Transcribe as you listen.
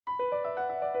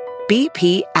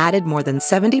BP added more than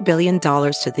 $70 billion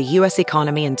to the U.S.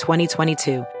 economy in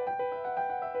 2022.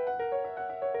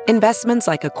 Investments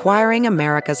like acquiring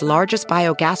America's largest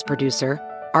biogas producer,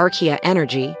 Archaea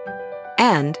Energy,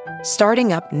 and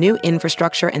starting up new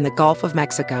infrastructure in the Gulf of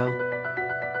Mexico.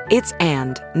 It's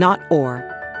and, not or.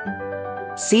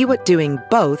 See what doing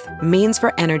both means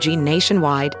for energy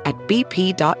nationwide at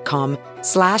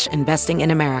bp.com/investing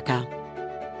in America.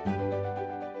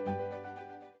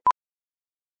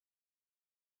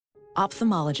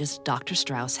 Ophthalmologist Dr.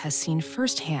 Strauss has seen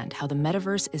firsthand how the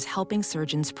metaverse is helping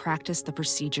surgeons practice the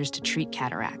procedures to treat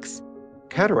cataracts.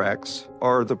 Cataracts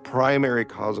are the primary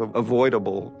cause of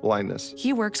avoidable blindness.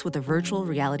 He works with a virtual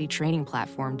reality training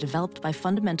platform developed by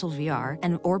Fundamental VR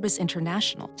and Orbis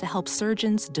International to help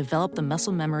surgeons develop the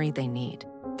muscle memory they need.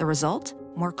 The result?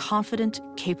 More confident,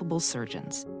 capable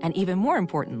surgeons. And even more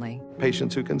importantly,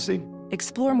 Patients who can see.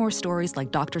 explore more stories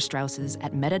like Dr. Strauss's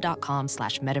at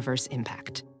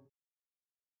meta.com/metaverseimpact.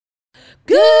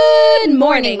 Good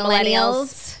morning,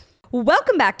 millennials.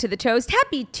 Welcome back to The Toast.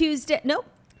 Happy Tuesday. Nope.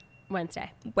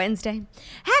 Wednesday.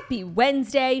 Happy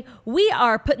Wednesday. We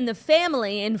are putting the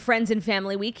family in Friends and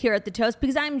Family Week here at The Toast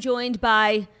because I'm joined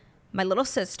by my little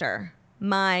sister,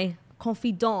 my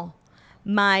confidant,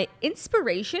 my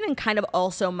inspiration, and kind of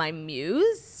also my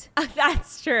muse.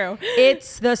 That's true.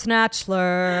 It's the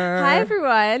Snatchler. Hi,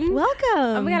 everyone. Welcome.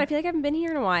 Oh my God, I feel like I haven't been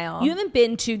here in a while. You haven't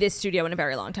been to this studio in a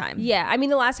very long time. Yeah, I mean,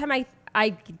 the last time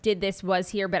I did this was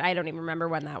here, but I don't even remember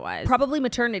when that was. Probably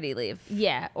maternity leave.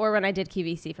 Yeah, or when I did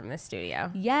QVC from this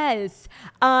studio. Yes.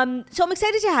 So I'm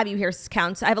excited to have you here,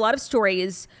 Counts. I have a lot of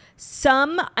stories.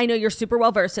 Some I know you're super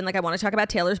well versed in. Like, I want to talk about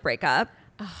Taylor's breakup.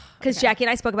 Because Jackie and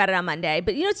I spoke about it on Monday.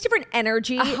 But, you know, it's different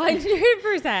energy.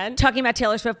 100%. Talking about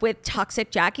Taylor Swift with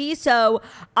toxic Jackie. So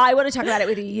I want to talk about it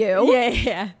with you.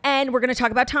 Yeah. And we're going to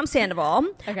talk about Tom Sandoval.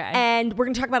 Okay. And we're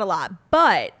going to talk about a lot.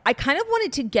 But I kind of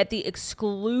wanted to get the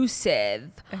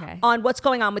exclusive on what's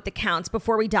going on with the Counts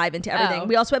before we dive into everything.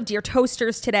 We also have Dear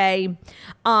Toasters today.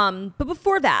 But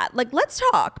before that, like, let's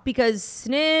talk. Because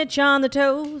snitch on the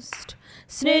toast.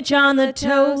 Snitch on the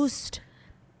toast.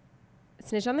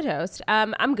 Snitch on the toast.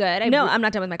 I'm good. No, I'm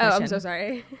not done with my question. Oh, I'm so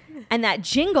sorry. And that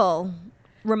jingle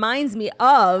reminds me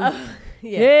of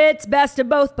It's best of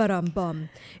both, but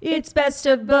it's best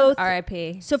of both.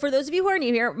 R.I.P. So for those of you who are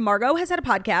new here, Margo has had a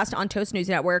podcast on Toast News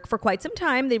Network for quite some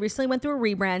time. They recently went through a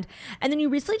rebrand. And then you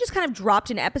recently just kind of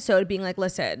dropped an episode being like,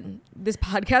 listen, this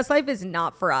podcast life is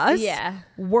not for us. Yeah.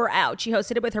 We're out. She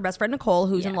hosted it with her best friend, Nicole,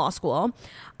 who's in law school.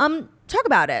 Talk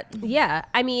about it. Yeah.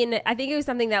 I mean, I think it was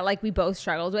something that like we both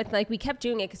struggled with. Like we kept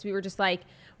doing it because we were just like,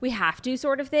 we have to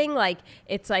sort of thing. Like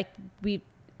it's like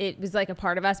it was like a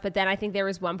part of us. But then I think there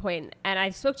was one point, and I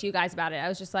spoke to you guys about it. I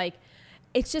was just like,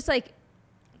 it's just like,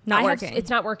 it's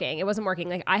not working. It wasn't working.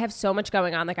 Like I have so much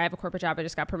going on. Like I have a corporate job. I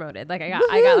just got promoted. Like I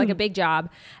got like a big job,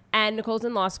 and Nicole's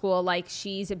in law school. Like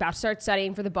she's about to start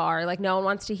studying for the bar. Like no one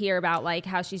wants to hear about like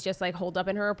how she's just like holed up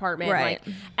in her apartment. Right.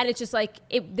 Like, and it's just like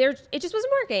it just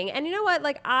wasn't working. And you know what?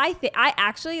 Like I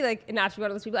actually like, not to be one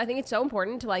of those people. I think it's so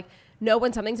important to like know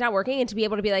when something's not working and to be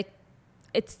able to be like,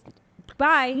 it's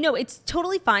bye. No, it's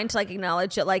totally fine to like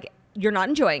acknowledge that like you're not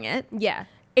enjoying it. Yeah.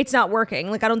 It's not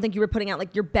working. Like, I don't think you were putting out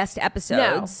like your best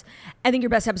episodes. No. I think your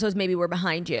best episodes maybe were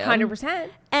behind you. 100%.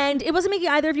 And it wasn't making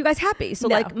either of you guys happy. So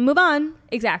No. like, move on.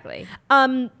 Exactly.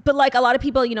 But like a lot of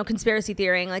people, you know, conspiracy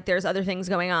theorying, like there's other things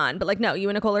going on. But like, no, you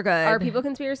and Nicole are good. Are people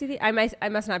conspiracy theory? I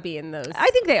must not be in those. I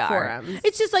think they are. Forums.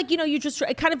 It's just like, you know,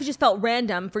 it kind of just felt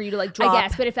random for you to like drop. I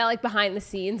guess, but it felt like behind the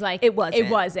scenes, like it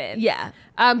wasn't. Yeah.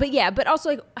 But also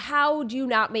like, how do you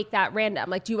not make that random?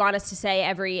 Like, do you want us to say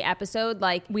every episode,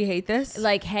 like, we hate this?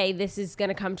 Like, hey, this is going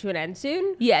to come to an end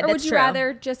soon? Yeah, or that's would you true.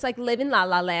 rather just like live in La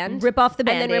La Land? Rip off the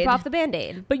Band-Aid. And then rip off the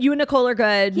Band-Aid. But you and Nicole are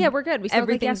good. Yeah, we're good. We spoke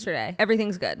like yesterday.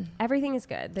 Everything's good. Everything is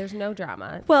good. There's no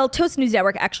drama. Well, Toast News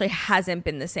Network actually hasn't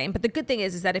been the same. But the good thing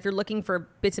is that if you're looking for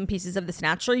bits and pieces of the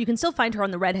Snatchler, you can still find her on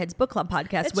the Redheads Book Club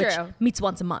podcast, That's which true. meets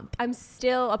once a month. I'm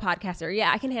still a podcaster.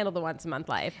 Yeah, I can handle the once a month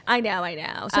life. I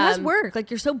know. So how's work?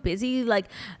 Like, you're so busy. Like,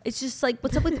 it's just like,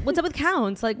 what's up with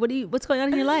Counts? Like, what's going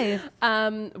on in your life?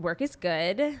 Work is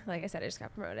good. Like I said, I just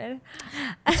got promoted.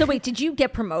 So wait, did you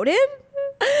get promoted?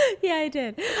 Yeah, I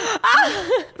did.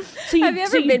 So have you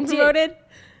ever been promoted?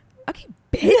 Okay,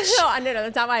 bitch. No,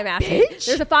 that's not why I'm asking. Bitch?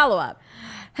 There's a follow-up.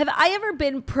 Have I ever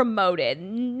been promoted?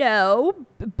 No,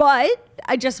 but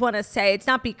I just want to say it's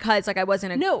not because like I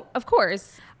wasn't No, of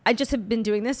course. I just have been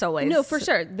doing this always. No, for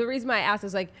sure. The reason why I asked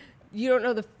is like, you don't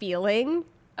know the feeling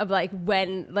of like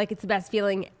when, like it's the best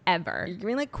feeling ever. You're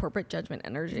giving like corporate judgment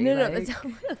energy. No, like, that's not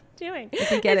what I'm doing.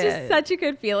 It's just such a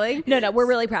good feeling. No, we're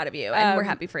really proud of you and we're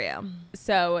happy for you.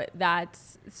 So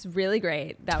it's really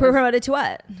great. We're promoted to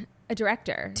what? A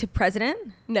director. To president?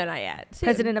 No, not yet. Soon.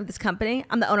 President of this company?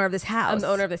 I'm the owner of this house. I'm the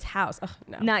owner of this house. Oh,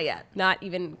 no. Not yet. Not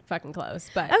even fucking close.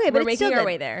 But okay, we're making our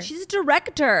way there. She's a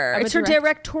director. It's her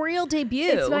directorial debut.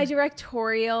 It's my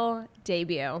directorial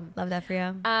debut. Love that for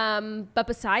you. But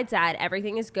besides that,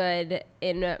 everything is good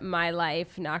in my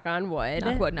life. Knock on wood.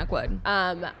 Knock wood, knock wood.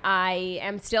 I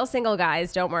am still single,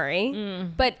 guys. Don't worry.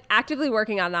 But actively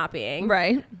working on not being.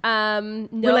 Right.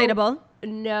 Relatable.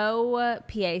 No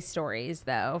PA stories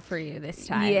though for you this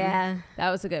time. Yeah, that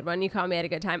was a good one. You called me at a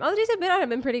good time. All the days I've been on have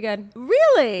been pretty good.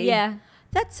 Really? Yeah.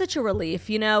 That's such a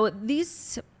relief. You know,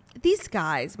 these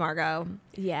guys, Margo.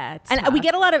 Yeah, it's and tough. we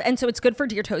get a lot of, and so it's good for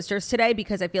Dear Toasters today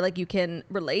because I feel like you can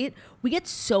relate. We get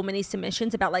so many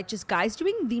submissions about like just guys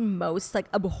doing the most like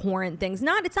abhorrent things.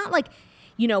 It's not like,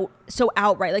 you know, so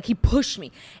outright, like he pushed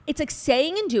me. It's like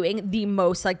saying and doing the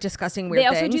most like disgusting weird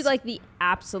things. They also do like the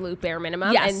absolute bare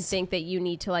minimum and think that you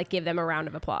need to like give them a round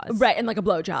of applause. Right, and like a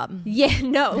blowjob. Yeah,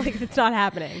 no, like it's not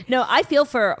happening. No, I feel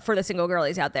for the single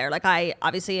girlies out there. Like I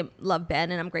obviously love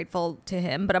Ben and I'm grateful to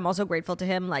him, but I'm also grateful to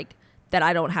him like that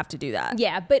I don't have to do that.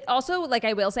 Yeah, but also like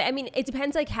I will say, I mean, it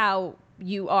depends like how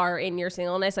you are in your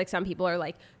singleness. Like some people are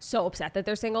like so upset that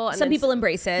they're single, and some people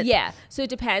embrace it. Yeah, so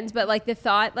it depends. But like the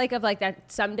thought like of like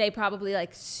that someday, probably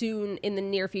like soon in the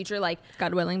near future, like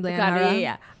God willing,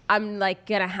 yeah, I'm like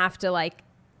gonna have to like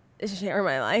share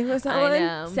my life with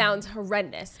someone. Sounds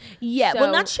horrendous. Yeah,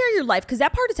 well, not share your life because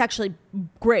that part is actually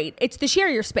great. It's the share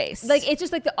your space. Like it's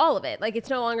just like all of it. Like it's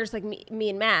no longer just like me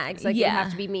and Mags. Like you have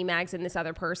to be me, Mags, and this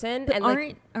other person. But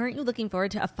and aren't you looking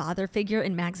forward to a father figure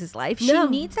in Mags's life? No.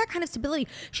 She needs that kind of stability.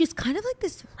 She's kind of like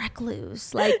this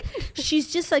recluse. Like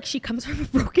she's just like she comes from a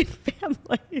broken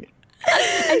family.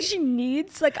 And she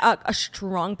needs like a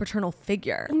strong paternal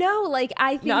figure. No, like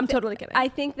I think I'm totally kidding. I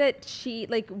think that she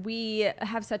like we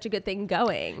have such a good thing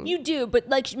going. You do, but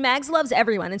like Mags loves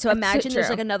everyone, and so imagine there's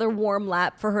like another warm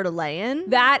lap for her to lay in.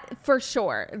 That for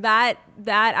sure. That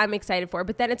I'm excited for.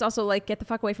 But then it's also like get the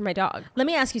fuck away from my dog. Let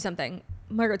me ask you something.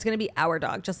 Margo, it's going to be our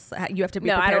dog. Just you have to be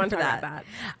prepared I don't for want to that. talk about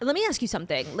that. Let me ask you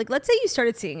something. Like, let's say you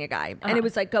started seeing a guy and it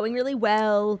was like going really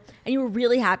well and you were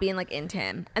really happy and like into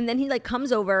him. And then he like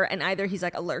comes over and either he's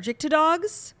like allergic to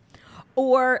dogs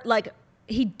or like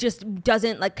he just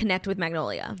doesn't like connect with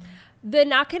Magnolia. The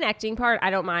not connecting part, I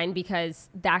don't mind because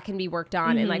that can be worked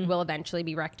on and like will eventually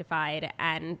be rectified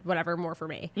and whatever more for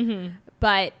me.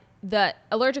 But the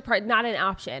allergic part, not an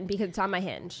option because it's on my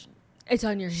Hinge. It's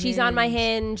on your Hinge. She's on my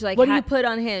Hinge. Like, what do you put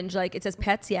on Hinge? Like it says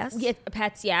pets, yes? Yeah,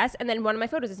 pets, yes. And then one of my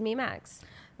photos is me and Max.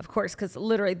 Of course, because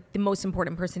literally the most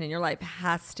important person in your life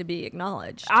has to be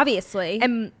acknowledged. Obviously.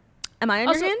 Am I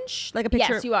on your Hinge? Like a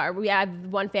picture? Yes, you are. We have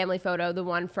one family photo, the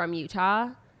one from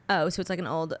Utah. Oh, so it's like an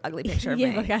old ugly picture of me.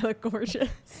 Yeah, like I look gorgeous.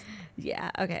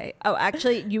 Yeah, okay. Oh,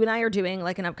 actually, you and I are doing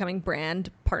like an upcoming brand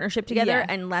partnership together.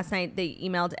 And last night they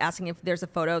emailed asking if there's a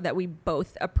photo that we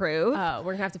both approve. Oh,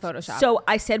 we're going to have to Photoshop. So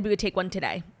I said we would take one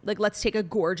today. Like, let's take a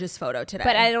gorgeous photo today.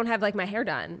 But I don't have like my hair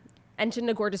done. And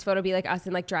shouldn't a gorgeous photo be like us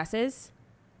in like dresses?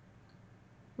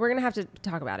 We're going to have to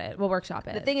talk about it. We'll workshop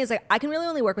it. The thing is, like, I can really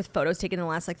only work with photos taken in the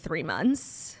last like 3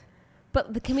 months.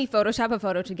 But can we Photoshop a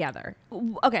photo together?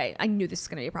 Okay, I knew this was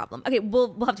going to be a problem. Okay,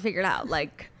 we'll have to figure it out.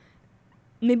 Like,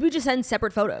 maybe we just send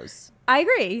separate photos. I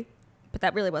agree. But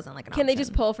that really wasn't like an Can option. they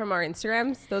just pull from our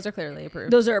Instagrams? Those are clearly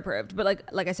approved. Those are approved. But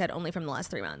like I said, only from the last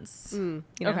 3 months. You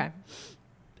know? Okay.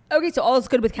 Okay, so all is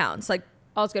good with counts. Like,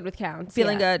 all's good with counts.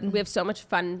 Feeling good. We have so much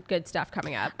fun, good stuff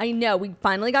coming up. I know. We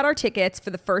finally got our tickets for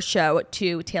the first show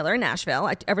to Taylor in Nashville.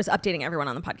 I was updating everyone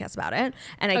on the podcast about it.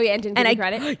 And and didn't give me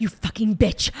credit? You fucking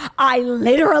bitch. I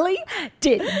literally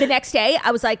did. The next day,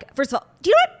 I was like, first of all,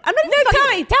 do you know what? I'm not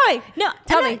even tell me. No,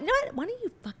 tell me. You know what? Why don't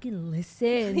you fucking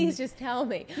listen? Please just tell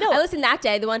me. No. I listened that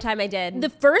day, the one time I did. The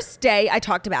first day I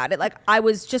talked about it, like I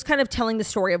was just kind of telling the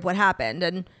story of what happened.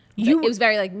 And it was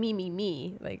very like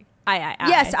me. Like, I.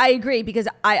 Yes, I agree because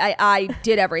I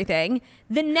did everything.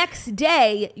 The next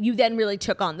day, you then really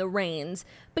took on the reins.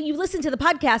 But you listened to the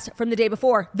podcast from the day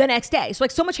before, the next day. So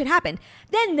like so much had happened.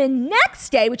 Then the next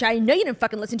day, which I know you didn't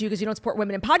fucking listen to because you don't support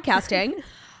women in podcasting,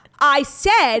 I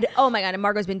said, oh my God, and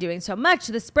Margo's been doing so much.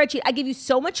 The spreadsheet, I give you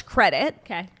so much credit.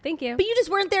 Okay, thank you. But you just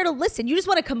weren't there to listen. You just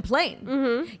want to complain.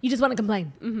 Mm-hmm. You just want to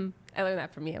complain. Mm-hmm. I learned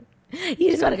that from you.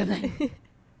 You just want to complain.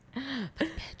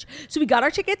 Bitch. So we got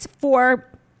our tickets for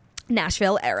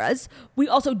Nashville Eras. We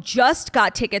also just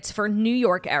got tickets for New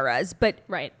York Eras, but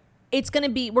right. It's going to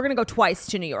be, we're going to go twice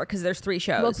to New York because there's 3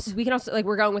 shows. Well, we can also, like,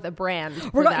 we're going with a brand for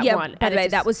We're that yeah, one. By the way,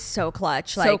 that was so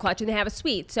clutch. So clutch. And they have a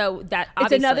suite. So that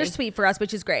it's another suite for us,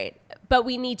 which is great. But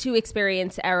we need to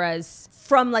experience eras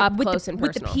from like up with close the, and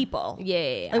with the personal. people.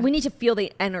 Yeah. Like, we need to feel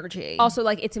the energy. Also,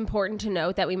 like, it's important to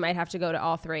note that we might have to go to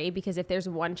all 3 because if there's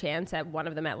one chance that one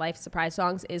of the MetLife surprise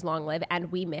songs is Long Live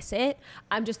and we miss it,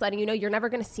 I'm just letting you know you're never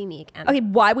going to see me again. Okay,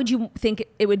 why would you think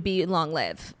it would be Long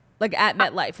Live? Like at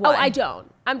MetLife? Why? Oh, I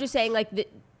don't. I'm just saying, like,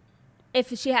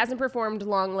 if she hasn't performed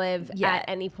Long Live at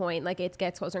any point, like, it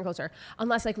gets closer and closer.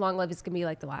 Unless, like, Long Live is going to be,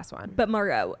 like, the last one. But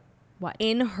Margo, what?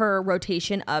 In her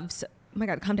rotation of... Oh my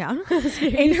God, calm down.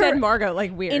 You said Margo,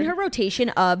 like, weird. In her rotation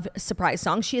of surprise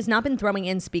songs, she has not been throwing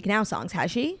in Speak Now songs, has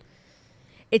she?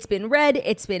 It's been Red,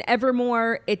 it's been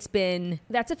Evermore, it's been...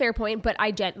 That's a fair point, but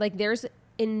there's...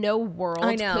 In no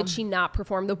world could she not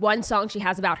perform the one song she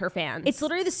has about her fans. It's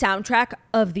literally the soundtrack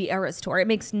of the Eras tour. It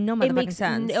makes no motherfucking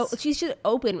sense. She should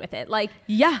open with it. Like,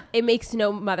 yeah. It makes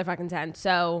no motherfucking sense.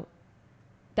 So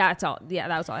that's all. Yeah,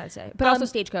 that was all I had to say. But also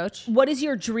Stagecoach. What is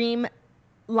your dream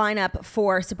lineup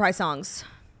for surprise songs?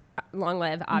 Long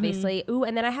Live, obviously. Ooh,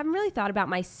 and then I haven't really thought about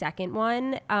my second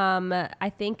one.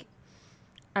 I think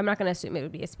I'm not going to assume it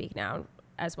would be a Speak Now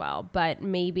as well, but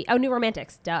maybe New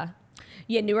Romantics. Duh.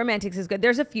 Yeah, New Romantics is good.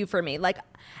 There's a few for me. Like,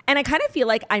 and I kind of feel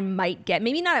like I might get,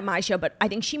 maybe not at my show, but I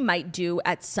think she might do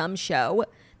at some show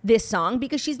this song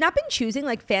because she's not been choosing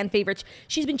like fan favorites.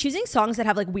 She's been choosing songs that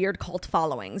have like weird cult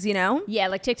followings, you know? Yeah,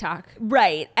 like TikTok.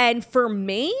 Right. And for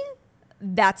me,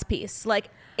 that's Peace. Like,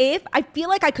 if I feel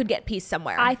like I could get Peace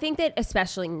somewhere. I think that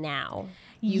especially now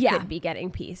you could be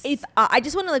getting Peace. If I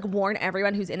just want to like warn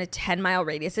everyone who's in a 10-mile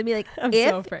radius and be like, I'm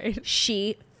so afraid.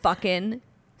 She fucking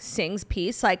sings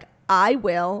Peace, like, I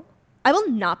will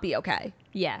not be okay.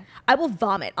 Yeah. I will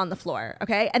vomit on the floor,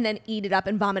 okay? And then eat it up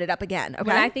and vomit it up again, okay?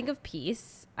 When I think of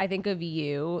Peace, I think of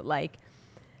you, like,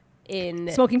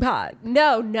 in... Smoking pot.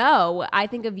 No. I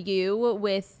think of you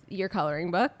with your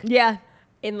coloring book. Yeah.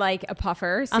 In, like, a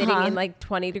puffer, sitting in, like,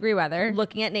 20-degree weather.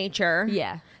 Looking at nature.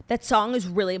 Yeah. That song is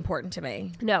really important to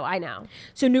me. No, I know.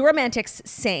 So New Romantics,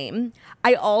 same.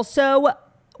 I also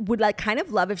would, like, kind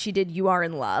of love if she did You Are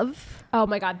in Love. Oh,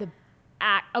 my God,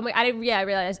 I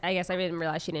realized. I guess I didn't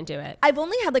realize she didn't do it. I've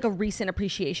only had like a recent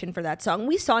appreciation for that song.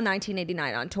 We saw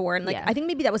 1989 on tour, and like I think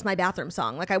maybe that was my bathroom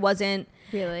song. Like I wasn't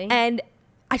really, and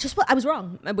I was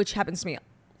wrong, which happens to me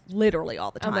literally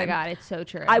all the time. Oh my God, it's so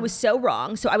true. I was so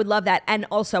wrong. So I would love that, and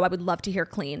also I would love to hear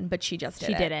Clean, but she just did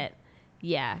it. She did it.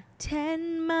 Yeah.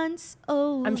 10 months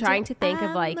old. I'm trying to think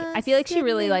of like. I feel like she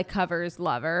really like covers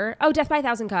Lover. Oh, Death by a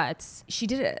Thousand Cuts. She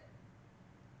did it.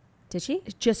 Did she?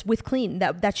 Just with Clean.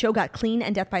 That show got Clean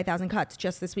and Death by a Thousand Cuts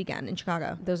just this weekend in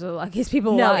Chicago. Those are the luckiest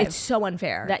people alive. No, it's so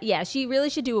unfair. She really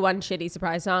should do one shitty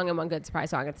surprise song and one good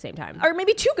surprise song at the same time. Or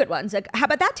maybe 2 good ones. Like, how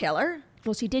about that, Taylor?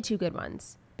 Well, she did 2 good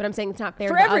ones. But I'm saying it's not fair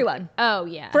for everyone. Oh,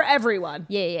 yeah. For everyone.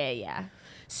 Yeah.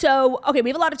 So, okay, we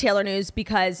have a lot of Taylor news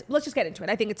because let's just get into it.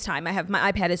 I think it's time. I have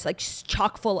my iPad is like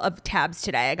chock full of tabs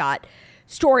today. I got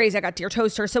stories. I got Dear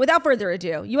Toaster. So without further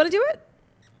ado, you want to do it?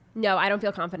 No, I don't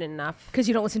feel confident enough. Because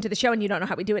you don't listen to the show and you don't know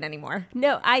how we do it anymore.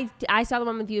 No, I saw the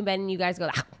one with you and Ben and you guys go,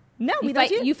 ah. No, we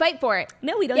don't. You fight for it.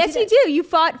 No, we don't. Yes, you do. You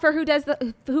fought for who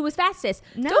was fastest.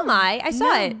 No. Don't lie. I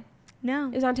saw it. No.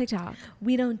 It was on TikTok.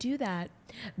 We don't do that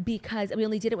because we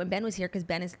only did it when Ben was here because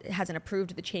Ben hasn't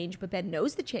approved the change, but Ben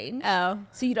knows the change. Oh.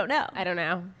 So you don't know. I don't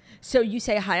know. So you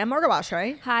say, hi, I'm Margo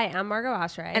Oshry. Hi, I'm Margo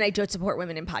Oshry. And I don't support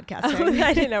women in podcasting.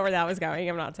 I didn't know where that was going.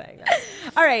 I'm not saying that.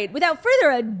 All right. Without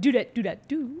further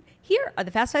ado, here are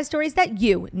the Fast 5 stories that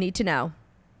you need to know.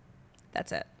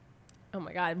 That's it. Oh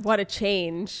my God. What a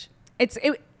change. It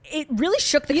really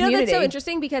shook the community. You know, that's so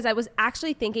interesting because I was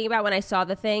actually thinking about when I saw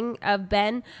the thing of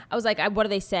Ben, I was like, what do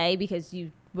they say? Because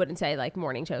you wouldn't say like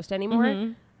morning toast anymore.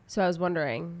 Mm-hmm. So I was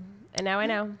wondering, and now I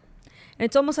know. And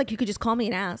it's almost like you could just call me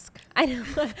and ask. I know.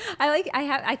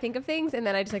 I think of things and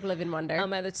then I just like live in wonder. Oh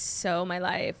my, that's so my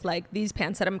life. Like these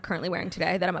pants that I'm currently wearing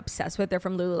today that I'm obsessed with, they're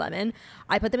from Lululemon.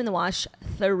 I put them in the wash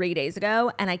 3 days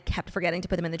ago and I kept forgetting to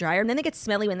put them in the dryer. And then they get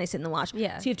smelly when they sit in the wash.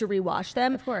 Yeah. So you have to rewash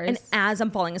them. Of course. And as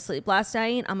I'm falling asleep last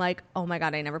night, I'm like, oh my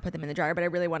God, I never put them in the dryer, but I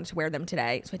really wanted to wear them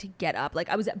today. So I had to get up. Like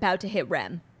I was about to hit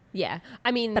REM. Yeah.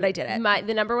 I mean, but I did it.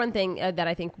 The number one thing that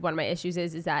I think one of my issues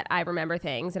is that I remember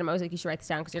things and I'm always like, you should write this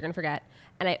down because you're going to forget.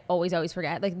 And I always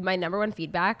forget. Like my number one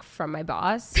feedback from my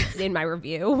boss in my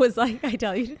review was like, I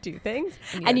tell you to do things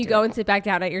and you go and sit back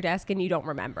down at your desk and you don't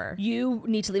remember. You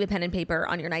need to leave a pen and paper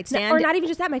on your nightstand. No, or not even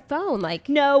just that, my phone. Like,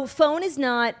 no, phone is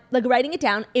not like writing it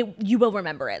down. You will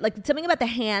remember it. Like something about the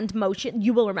hand motion,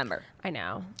 you will remember. I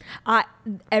know.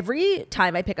 Every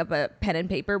time I pick up a pen and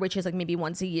paper, which is like maybe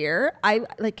once a year, I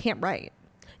like can't write.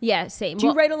 Yeah, same. Do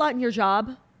you write a lot in your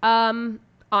job?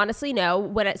 Honestly,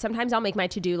 no. Sometimes I'll make my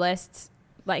to-do lists,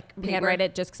 like handwrite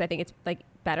it just because I think it's like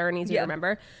better and easier to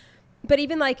remember. But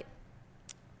even like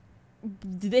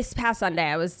this past Sunday,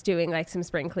 I was doing like some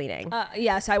spring cleaning.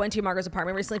 Yes, I went to Margo's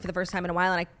apartment recently for the first time in a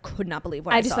while, and I could not believe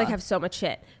what I saw. just like have so much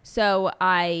shit. So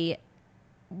I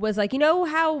was like, you know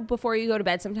how before you go to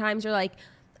bed, sometimes you're like,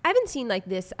 I haven't seen like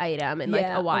this item in like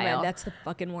a while. Oh man, that's the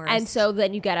fucking worst. And so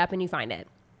then you get up and you find it.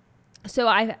 So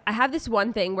I have this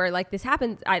one thing where like this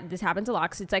happens a lot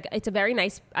because it's like it's a very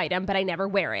nice item, but I never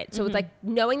wear it. So it's like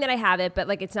knowing that I have it, but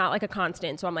like it's not like a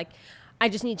constant. So I'm like, I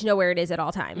just need to know where it is at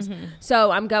all times. So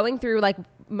I'm going through like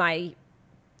my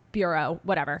bureau,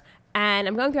 whatever. And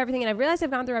I'm going through everything and I realized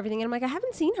I've gone through everything and I'm like, I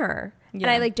haven't seen her. Yeah.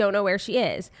 And I like don't know where she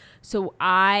is. So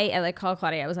I like called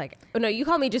Claudia. I was like, oh no, you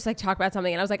called me just like talk about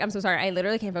something. And I was like, I'm so sorry. I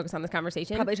literally can't focus on this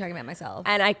conversation. Probably talking about myself.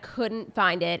 And I couldn't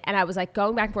find it. And I was like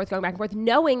going back and forth,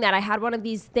 knowing that I had one of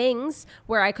these things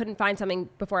where I couldn't find something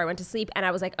before I went to sleep. And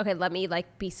I was like, okay, let me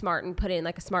like be smart and put it in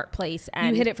like a smart place.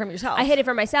 And you hid it from yourself. I hid it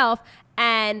from myself.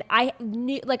 And I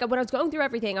knew, like when I was going through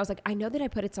everything, I was like, I know that I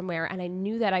put it somewhere and I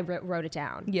knew that I wrote it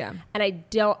down. Yeah. And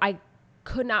I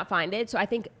could not find it. So I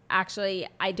think actually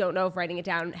I don't know if writing it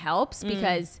down helps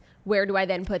because where do I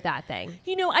then put that thing?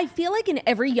 You know, I feel like in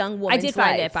every young woman's life. I did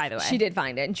find it, by the way. She did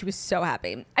find it and she was so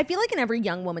happy. I feel like in every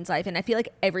young woman's life, and I feel like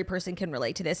every person can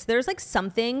relate to this, there's like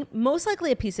something, most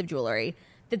likely a piece of jewelry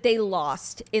that they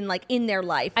lost in their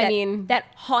life. That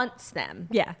haunts them.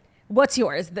 Yeah. What's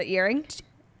yours? The earring?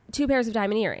 2 pairs of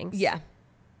diamond earrings. Yeah.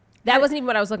 That wasn't even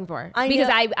what I was looking for. Because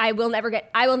I will never get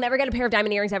a pair of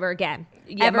diamond earrings ever again.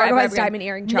 Yeah, Margo has diamond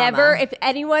earring trauma. Never. If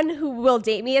anyone who will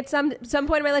date me at some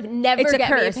point in my life, never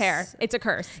get me a pair. It's a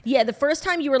curse. Yeah, the first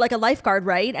time you were like a lifeguard,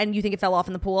 right? And you think it fell off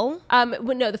in the pool?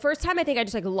 No, the first time I think I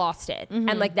just like lost it.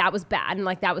 And like that was bad. And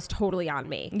like that was totally on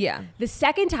me. Yeah. The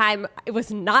second time it was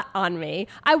not on me.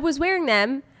 I was wearing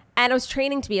them and I was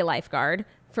training to be a lifeguard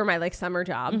for my like summer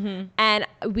job. And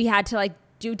we had to like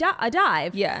do a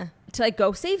dive. Yeah. To like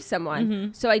go save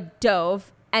someone. So I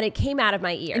dove and it came out of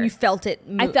my ear. And you felt it.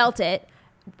 I felt it.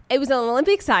 It was an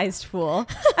Olympic sized pool. And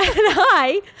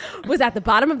I was at the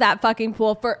bottom of that fucking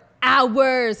pool for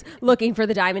hours looking for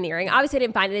the diamond earring. Obviously I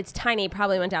didn't find it. It's tiny. It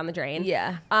probably went down the drain.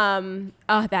 Yeah.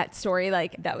 That story,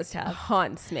 like that was tough.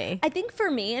 Haunts me. I think for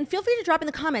me, and feel free to drop in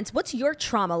the comments, what's your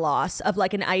trauma loss of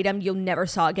like an item you never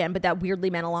saw again, but that weirdly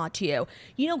meant a lot to you?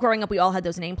 You know, growing up, we all had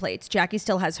those nameplates. Jackie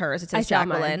still has hers. It says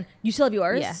Jacqueline. You still have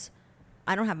yours? Yeah.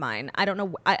 I don't have mine. I don't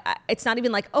know. It's not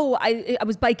even like, oh, I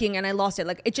was biking and I lost it.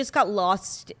 Like it just got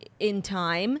lost in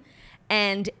time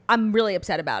and I'm really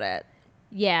upset about it.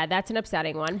 Yeah, that's an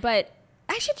upsetting one, but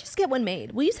I should just get one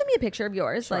made. Will you send me a picture of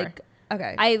yours? Sure. Like,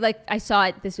 okay. I saw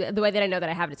it the way that I know that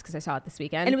I have it is because I saw it this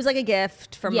weekend. And it was like a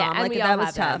gift from mom. Like that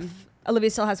was tough. Olivia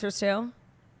still has hers too?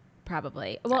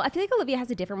 Probably. Well, I feel like Olivia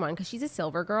has a different one because she's a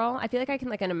silver girl. I feel like I can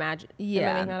like imagine. Yeah. Am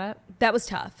I making that up? That was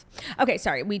tough. Okay,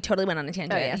 sorry. We totally went on a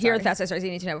tangent. Oh, yeah, Here are the fast stories you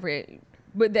need to know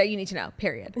that you need to know,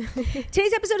 period.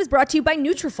 Today's episode is brought to you by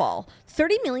Nutrafol.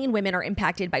 30 million women are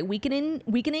impacted by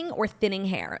weakening or thinning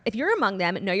hair. If you're among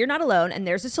them, know you're not alone and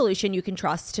there's a solution you can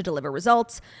trust to deliver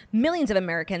results. Millions of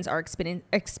Americans are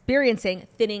experiencing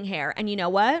thinning hair. And you know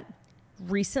what?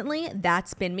 Recently,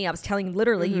 that's been me. I was telling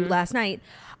literally you last night.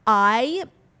 I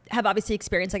have obviously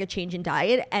experienced like a change in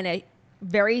diet, and a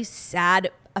very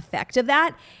sad effect of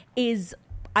that is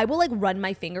I will like run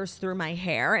my fingers through my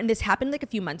hair. And this happened like a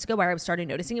few months ago where I started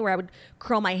noticing it, where I would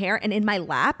curl my hair and in my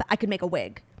lap, I could make a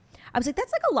wig. I was like,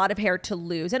 that's like a lot of hair to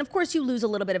lose. And of course you lose a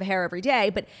little bit of hair every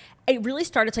day, but it really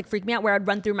started to like freak me out where I'd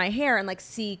run through my hair and like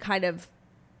see kind of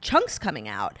chunks coming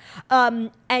out.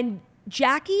 And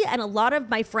Jackie and a lot of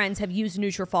my friends have used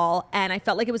Nutrafol, and I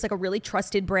felt like it was like a really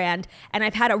trusted brand, and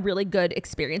I've had a really good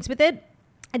experience with it.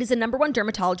 It is the #1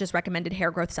 dermatologist recommended hair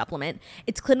growth supplement.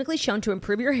 It's clinically shown to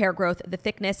improve your hair growth, the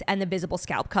thickness, and the visible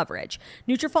scalp coverage.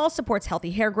 Nutrafol supports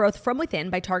healthy hair growth from within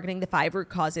by targeting the 5 root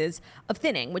causes of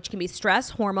thinning, which can be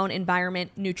stress, hormone,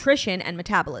 environment, nutrition, and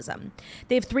metabolism.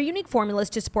 They have 3 unique formulas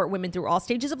to support women through all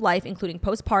stages of life, including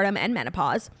postpartum and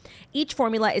menopause. Each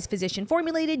formula is physician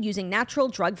formulated using natural,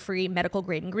 drug-free,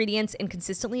 medical-grade ingredients in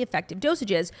consistently effective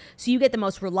dosages, so you get the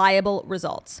most reliable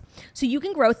results. So you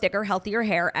can grow thicker, healthier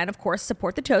hair, and of course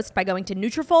support the Toast by going to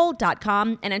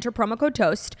Nutrafol.com and enter promo code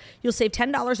TOAST. You'll save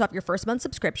 $10 off your first month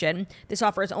subscription. This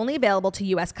offer is only available to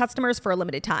U.S. customers for a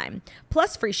limited time.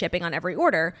 Plus free shipping on every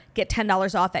order. Get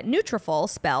 $10 off at Nutrafol,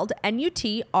 spelled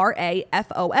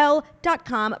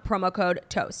Nutrafol.com, promo code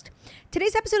TOAST.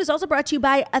 Today's episode is also brought to you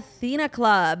by Athena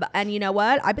Club. And you know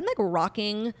what? I've been like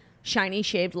rocking shiny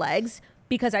shaved legs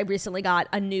because I recently got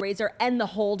a new razor and the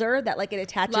holder that like it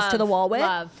attaches to the wall with.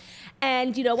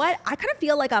 And you know what? I kind of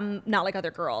feel like I'm not like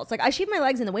other girls. Like I shave my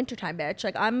legs in the wintertime, bitch.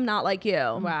 Like I'm not like you.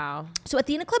 Wow. So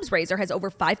Athena Club's razor has over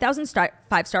 5,000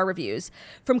 5-star reviews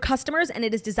from customers, and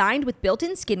it is designed with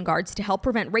built-in skin guards to help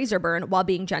prevent razor burn while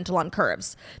being gentle on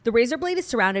curves. The razor blade is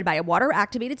surrounded by a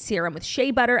water-activated serum with shea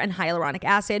butter and hyaluronic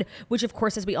acid, which of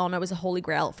course, as we all know, is a holy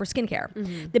grail for skincare.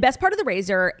 The best part of the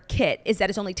razor kit is that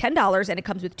it's only $10 and it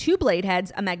comes with 2 blade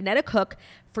heads, a magnetic hook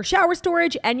for shower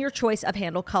storage, and your choice of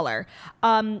handle color.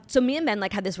 So me and Ben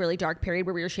like had this really dark period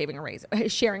where we were sharing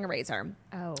a razor.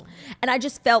 Oh. And I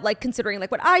just felt like, considering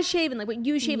like what I shave and like what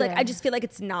you shave, like I just feel like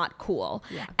it's not cool.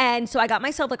 Yeah. And so I got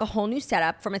myself like a whole new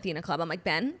setup from Athena Club. I'm like,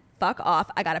 Ben, fuck off.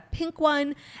 I got a pink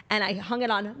one and I hung it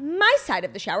on my side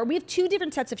of the shower. We have 2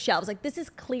 different sets of shelves. Like this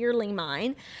is clearly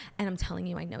mine. And I'm telling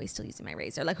you, I know he's still using my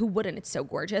razor. Like who wouldn't? It's so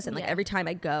gorgeous. And like every time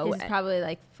I go, it's probably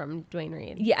like from Dwayne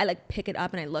Reed. Yeah, I like pick it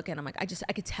up and I look and I'm like, I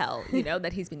could tell, you know,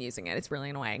 that he's been using it. It's really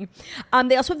annoying.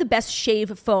 They also have the best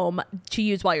shave foam to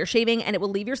use while you're shaving, and it will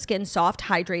leave your skin soft,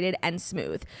 hydrated, and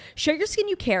smooth. Show your skin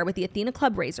you care with the Athena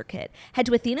Club Razor Kit. Head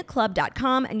to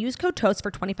athenaclub.com and use code TOAST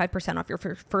for 25% off your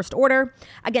first order.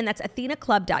 Again, that's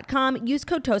athenaclub.com. Use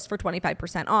code TOAST for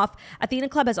 25% off. Athena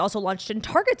Club has also launched in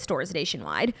Target stores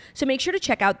nationwide, so make sure to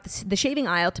check out the shaving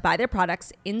aisle to buy their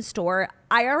products in store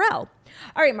IRL.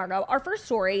 All right, Margo, our first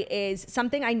story is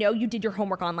something I know you did your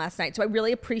homework on last night, so I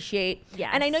really appreciate. Yes.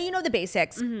 And I know you know the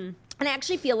basics. And I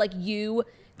actually feel like you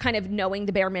kind of knowing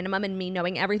the bare minimum and me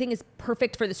knowing everything is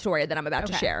perfect for the story that I'm about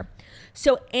to share.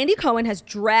 So Andy Cohen has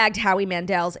dragged Howie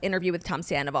Mandel's interview with Tom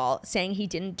Sandoval, saying he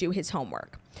didn't do his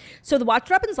homework. So the Watch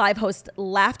What Happens Live host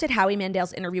laughed at Howie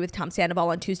Mandel's interview with Tom Sandoval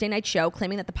on Tuesday night's show,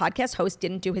 claiming that the podcast host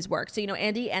didn't do his work. So, you know,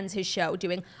 Andy ends his show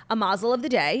doing a mazel of the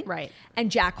day and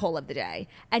jackhole of the day.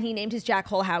 And he named his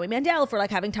jackhole Howie Mandel for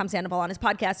like having Tom Sandoval on his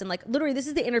podcast. And like, literally, this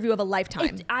is the interview of a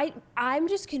lifetime. I'm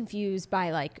just confused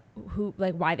by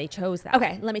why they chose that.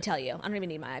 Okay, let me tell you. I don't even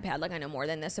need my iPad. Like I know more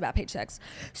than this about Page Six.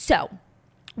 So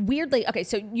weirdly, okay,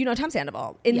 so you know Tom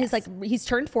Sandoval in his like he's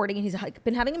turned 40 and he's like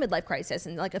been having a midlife crisis,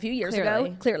 and like a few years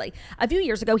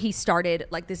ago he started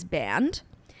like this band.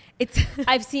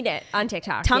 I've seen it on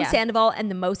TikTok. Tom Sandoval and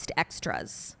the Most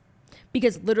Extras.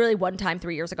 Because literally one time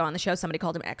 3 years ago on the show, somebody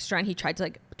called him extra and he tried to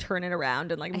like turn it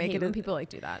around and like make it. When people like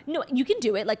do that. No, you can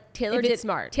do it. Like Taylor did.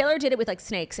 Smart. Taylor did it with like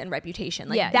Snakes and Reputation.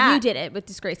 Like that. You did it with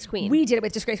Disgraced Queen. We did it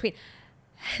with Disgraced Queen.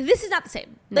 This is not the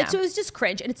same. No. Like so it was just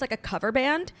cringe, and it's like a cover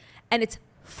band, and it's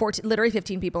literally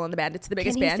 15 people in the band. It's the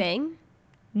biggest band. Can he sing?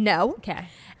 No. Okay.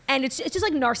 And it's just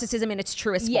like narcissism in its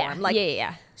truest form. Like,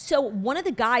 yeah. So one of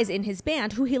the guys in his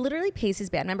band, who he literally pays his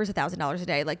band members $1,000 a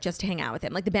day, like just to hang out with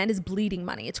him. Like the band is bleeding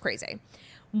money. It's crazy.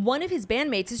 One of his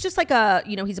bandmates is just like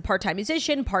he's a part-time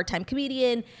musician, part-time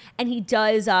comedian, and he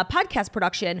does podcast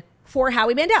production for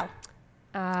Howie Mandel.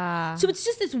 So it's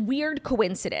just this weird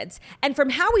coincidence. And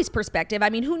from Howie's perspective, I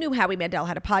mean, who knew Howie Mandel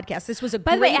had a podcast? This was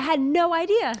By the way, I had no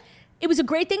idea. It was a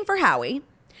great thing for Howie.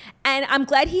 And I'm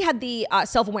glad he had the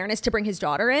self-awareness to bring his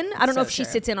daughter in. I don't know if she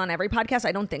sits in on every podcast.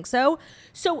 I don't think so.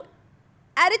 So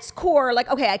at its core, like,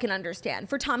 okay, I can understand.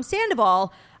 For Tom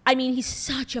Sandoval, I mean, he's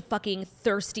such a fucking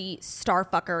thirsty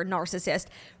starfucker narcissist.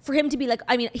 For him to be like,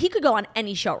 I mean, he could go on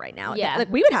any show right now. Yeah.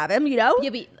 Like, we would have him, you know?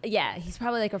 Yeah, he's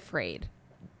probably like afraid.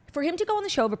 For him to go on the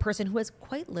show of a person who has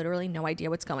quite literally no idea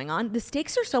what's going on, the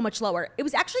stakes are so much lower. It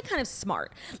was actually kind of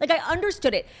smart. Like, I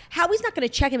understood it. Howie's not going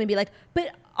to check him and be like,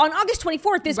 but on August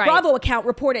 24th, this Bravo account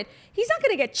reported. He's not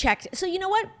going to get checked. So you know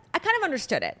what? I kind of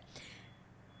understood it.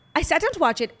 I sat down to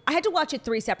watch it. I had to watch it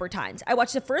 3 separate times. I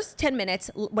watched the first 10 minutes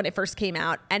when it first came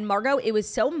out. And Margo, it was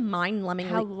so mind-numbingly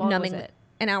How long was it?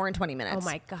 An hour and 20 minutes. Oh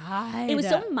my God. It was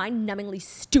so mind-numbingly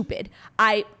stupid.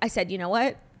 I said, you know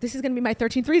what? This is going to be my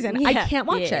 13th reason. I can't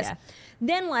watch this.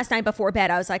 Then last night before bed,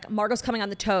 I was like, Margo's coming on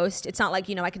the toast. It's not like,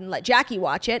 you know, I can let Jackie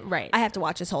watch it. Right. I have to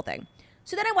watch this whole thing.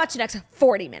 So then I watched the next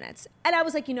 40 minutes. And I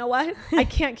was like, you know what? I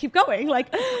can't keep going. Like,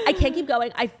 I can't keep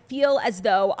going. I feel as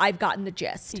though I've gotten the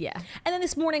gist. Yeah. And then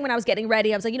this morning when I was getting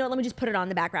ready, I was like, you know what? Let me just put it on in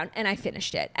the background. And I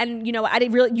finished it. And you know,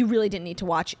 you really didn't need to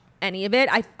watch any of it.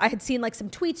 I had seen like some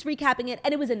tweets recapping it,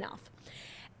 and it was enough.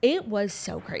 It was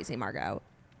so crazy, Margo.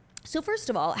 So first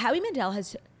of all, Howie Mandel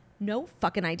has no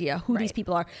fucking idea who these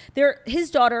people are. His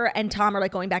daughter and Tom are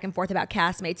like going back and forth about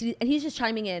castmates, and he's just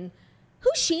chiming in,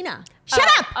 who's Sheena? Shut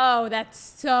up! Oh, that's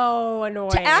so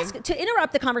annoying. To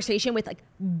interrupt the conversation with like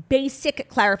basic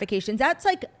clarifications. That's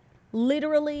like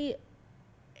literally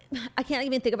I can't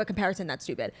even think of a comparison that's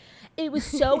stupid. It was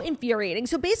so infuriating.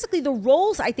 So basically the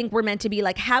roles I think were meant to be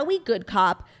like Howie, good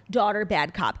cop, daughter,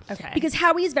 bad cop. Okay. Because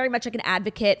Howie is very much like an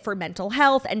advocate for mental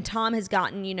health, and Tom has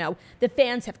gotten, you know, the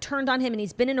fans have turned on him and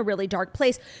he's been in a really dark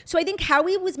place. So I think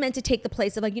Howie was meant to take the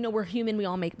place of like, you know, we're human, we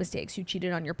all make mistakes. You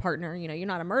cheated on your partner, you know, you're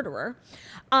not a murderer.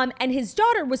 And his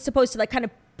daughter was supposed to like kind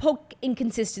of poke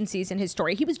inconsistencies in his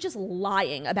story. He was just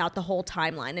lying about the whole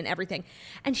timeline and everything.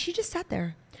 And she just sat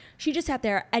there.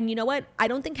 And you know what? I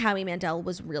don't think Howie Mandel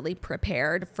was really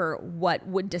prepared for what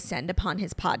would descend upon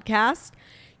his podcast.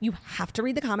 You have to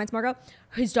read the comments, Margo.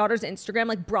 His daughter's Instagram,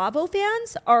 like Bravo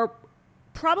fans are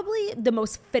probably the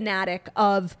most fanatic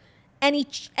of any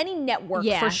network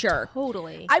for sure.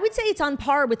 Totally. I would say it's on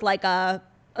par with like a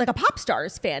pop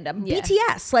stars fandom. Yeah.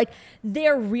 BTS, like they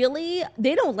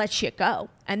don't let shit go,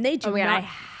 and they do not. I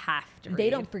have to read. They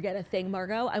don't forget a thing,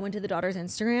 Margo. I went to the daughter's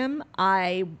Instagram.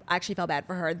 I actually felt bad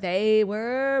for her. They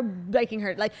were making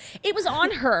her like it was on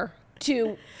her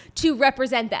to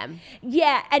represent them.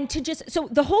 Yeah, and to just so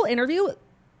the whole interview,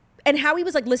 and how he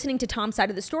was like listening to Tom's side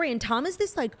of the story, and Tom is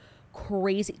this like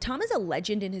crazy. Tom is a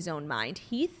legend in his own mind.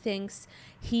 He thinks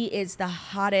he is the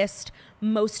hottest,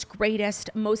 most greatest,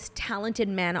 most talented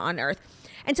man on earth.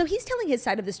 And so he's telling his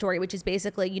side of the story, which is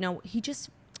basically, you know, he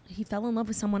fell in love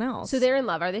with someone else. So they're in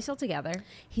love. Are they still together?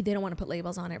 They don't want to put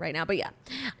labels on it right now, but yeah.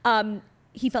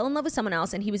 He fell in love with someone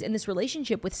else, and he was in this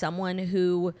relationship with someone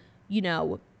who, you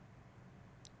know,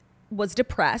 was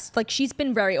depressed. Like she's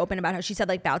been very open about how she said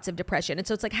like bouts of depression. And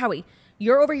so it's like, Howie,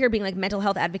 you're over here being like mental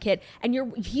health advocate,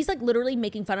 and he's like literally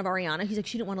making fun of Ariana. He's like,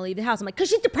 she didn't want to leave the house. I'm like, because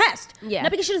she's depressed. Yeah.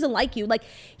 Not because she doesn't like you. Like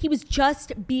he was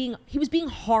being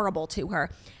horrible to her.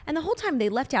 And the whole time they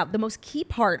left out the most key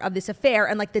part of this affair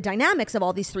and like the dynamics of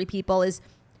all these three people is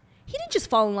he didn't just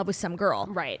fall in love with some girl.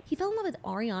 Right. He fell in love with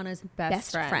Ariana's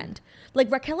best friend.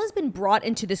 Like Raquel has been brought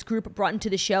into this group, brought into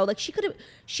the show. Like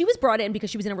she was brought in because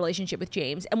she was in a relationship with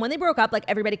James. And when they broke up, like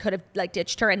everybody could have like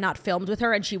ditched her and not filmed with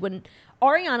her, and she wouldn't.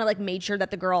 Ariana like made sure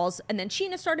that the girls, and then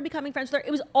Sheena started becoming friends with her.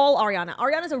 It was all Ariana.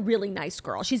 Ariana's a really nice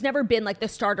girl. She's never been like the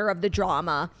starter of the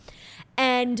drama.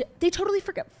 And they totally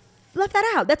left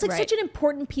that out. That's like such an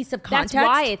important piece of context. That's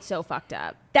why it's so fucked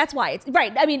up. That's why it's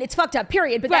right. I mean, it's fucked up,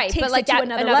 period. But that takes it to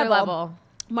another level.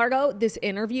 Margo, this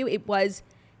interview, it was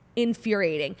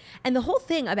infuriating. And the whole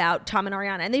thing about Tom and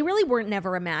Ariana, and they really weren't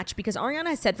never a match because Ariana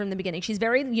has said from the beginning, she's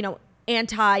very, you know,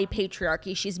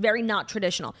 anti-patriarchy. She's very not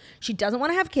traditional. She doesn't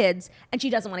want to have kids and she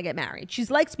doesn't want to get married. She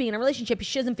likes being in a relationship.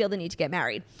 She doesn't feel the need to get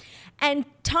married. And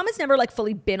Tom has never like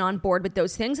fully been on board with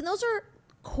those things. And those are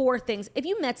core things. If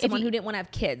you met someone who didn't want to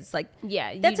have kids, like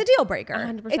that's a deal breaker.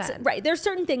 100%. It's right. There's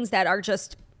certain things that are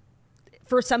just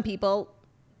for some people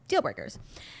deal breakers.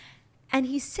 And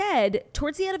he said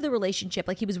towards the end of the relationship,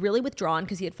 like he was really withdrawn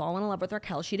because he had fallen in love with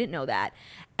Raquel. She didn't know that.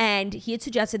 And he had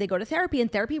suggested they go to therapy,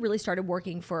 and therapy really started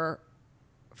working for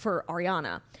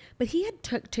Ariana. But he had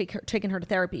taken her to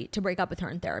therapy to break up with her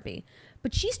in therapy.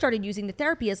 But she started using the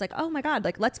therapy as like, oh my God,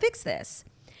 like let's fix this.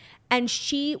 And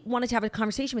she wanted to have a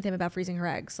conversation with him about freezing her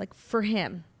eggs, like for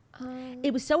him.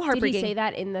 It was so heartbreaking. Did he say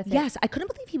that in the thing? Yes. I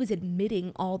couldn't believe he was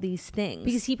admitting all these things.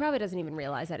 Because he probably doesn't even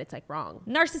realize that it's like wrong.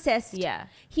 Narcissist. Yeah.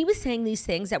 He was saying these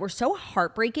things that were so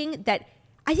heartbreaking that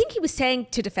I think he was saying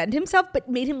to defend himself, but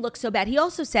made him look so bad. He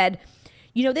also said,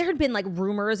 you know, there had been like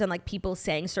rumors and like people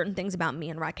saying certain things about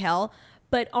me and Raquel,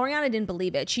 but Ariana didn't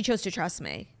believe it. She chose to trust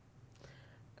me.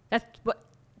 That's what,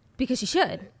 because she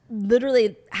should.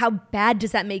 Literally, how bad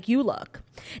does that make you look?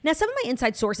 Now, some of my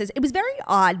inside sources, it was very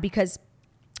odd because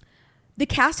the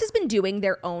cast has been doing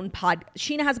their own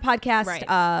Sheena has a podcast.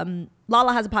 Right.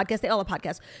 Lala has a podcast. They all have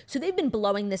podcasts. So they've been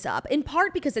blowing this up in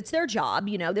part because it's their job.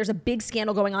 You know, there's a big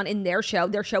scandal going on in their show.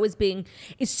 Their show is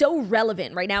so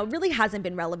relevant right now. It really hasn't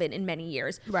been relevant in many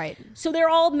years. Right. So they're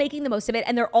all making the most of it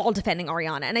and they're all defending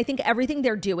Ariana. And I think everything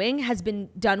they're doing has been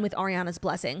done with Ariana's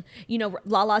blessing. You know,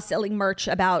 Lala's selling merch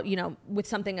about, you know, with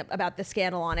something about the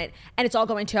scandal on it. And it's all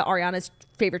going to Ariana's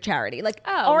favorite charity. Like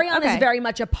Ariana is very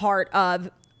much a part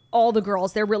of all the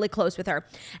girls. They're really close with her.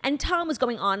 And Tom was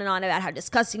going on and on about how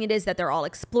disgusting it is that they're all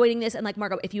exploiting this. And like,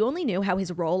 Margo, if you only knew how his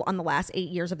role on the last 8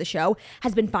 years of the show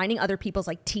has been finding other people's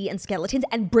like tea and skeletons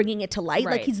and bringing it to light.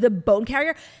 Right. Like he's the bone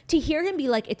carrier. To hear him be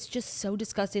like, it's just so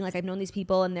disgusting. Like I've known these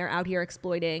people and they're out here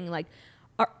exploiting like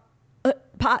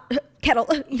pot, kettle,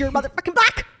 you're motherfucking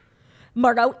black.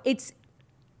 Margo, it's,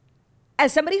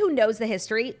 as somebody who knows the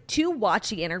history, to watch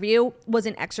the interview was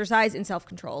an exercise in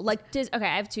self-control. Like, I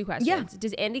have two questions. Yeah.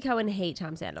 Does Andy Cohen hate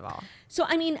Tom Sandoval? So,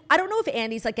 I mean, I don't know if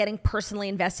Andy's like getting personally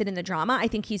invested in the drama. I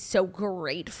think he's so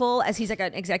grateful as he's like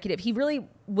an executive. He really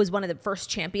was one of the first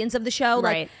champions of the show.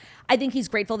 Right. Like, I think he's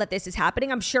grateful that this is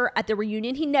happening. I'm sure at the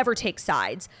reunion, he never takes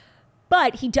sides.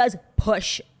 But he does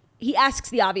push. He asks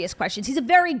the obvious questions. He's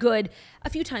a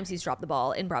few times he's dropped the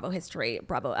ball in Bravo history,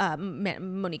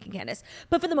 Monique and Candace.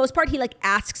 But for the most part, he like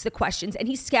asks the questions and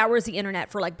he scours the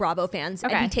internet for like Bravo fans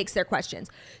and he takes their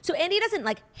questions. So Andy doesn't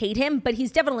like hate him, but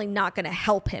he's definitely not going to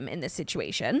help him in this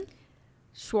situation.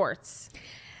 Schwartz.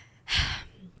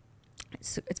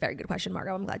 It's a very good question,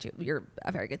 Margo. I'm glad you're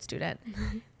a very good student.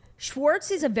 Schwartz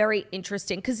is a very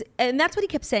interesting, and that's what he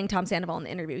kept saying, Tom Sandoval, in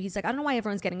the interview. He's like, I don't know why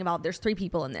everyone's getting involved. There's 3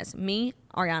 people in this, me,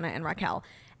 Ariana, and Raquel.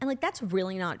 And like, that's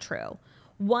really not true.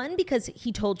 One, because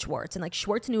he told Schwartz, and like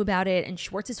Schwartz knew about it, and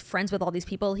Schwartz is friends with all these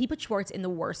people. He put Schwartz in the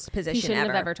worst position He shouldn't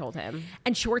ever. have ever told him.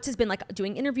 And Schwartz has been like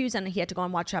doing interviews, and he had to go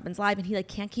on Watch What Happens Live, and he like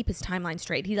can't keep his timeline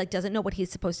straight. He like doesn't know what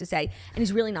he's supposed to say, and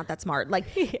he's really not that smart. Like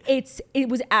it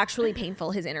was actually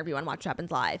painful, his interview on Watch What Happens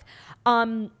Live.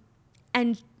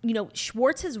 And, you know,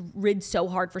 Schwartz has rid so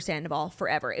hard for Sandoval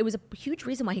forever. It was a huge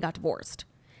reason why he got divorced.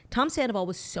 Tom Sandoval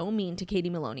was so mean to Katie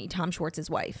Maloney, Tom Schwartz's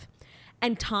wife.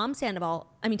 And Tom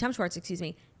Schwartz,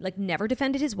 like never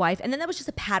defended his wife. And then that was just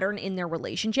a pattern in their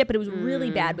relationship, but it was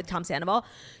really bad with Tom Sandoval.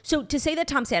 So to say that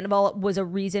Tom Sandoval was a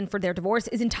reason for their divorce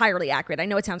is entirely accurate. I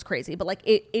know it sounds crazy, but like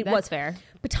it was fair.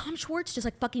 But Tom Schwartz just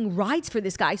like fucking rides for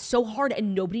this guy so hard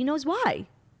and nobody knows why.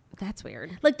 That's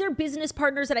weird. Like they're business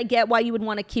partners that I get why you would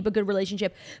want to keep a good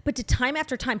relationship. But to time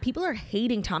after time, people are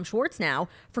hating Tom Schwartz now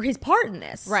for his part in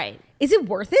this. Right. Is it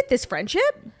worth it, this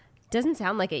friendship? Doesn't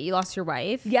sound like it. You lost your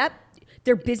wife. Yep.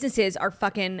 Their businesses are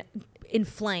fucking in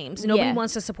flames. Nobody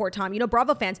wants to support Tom. You know,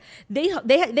 Bravo fans,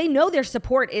 they know their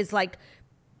support is like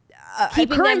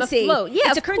keeping a currency. them afloat. Yeah,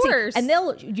 it's a currency. course. And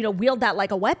they'll, wield that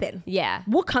like a weapon. Yeah.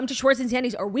 We'll come to Schwartz and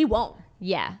Sandy's or we won't.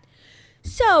 Yeah.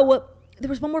 So there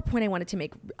was one more point I wanted to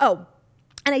make. Oh,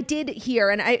 and I did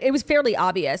hear, and it was fairly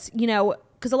obvious,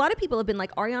 because a lot of people have been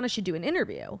like, Ariana should do an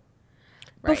interview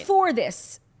before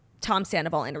this Tom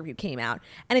Sandoval interview came out.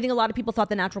 And I think a lot of people thought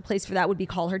the natural place for that would be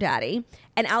Call Her Daddy.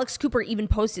 And Alex Cooper even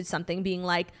posted something being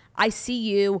like, I see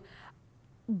you.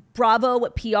 Bravo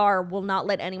PR will not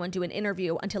let anyone do an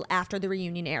interview until after the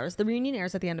reunion airs. The reunion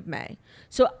airs at the end of May.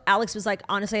 So Alex was like,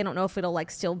 honestly, I don't know if it'll like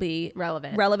still be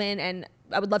relevant. And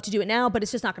I would love to do it now, but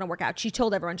it's just not going to work out. She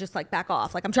told everyone just like back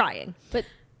off. Like I'm trying,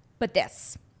 but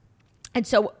this. And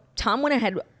so Tom went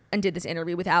ahead and did this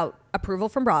interview without approval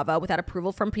from Bravo, without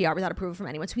approval from PR, without approval from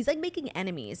anyone. So he's like making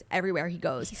enemies everywhere he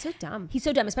goes. He's so dumb. He's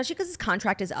so dumb, especially because his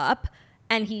contract is up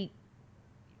and he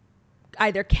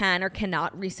either can or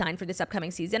cannot resign for this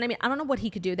upcoming season. I mean, I don't know what he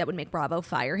could do that would make Bravo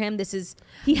fire him.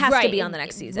 He has to be on the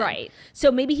next season. Right.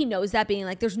 So maybe he knows that, being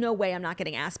like, there's no way I'm not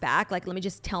getting asked back. Like, let me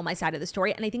just tell my side of the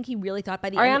story. And I think he really thought by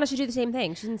the end. end. Ariana should do the same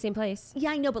thing. She's in the same place.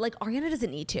 Yeah, I know. But like, Ariana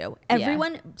doesn't need to.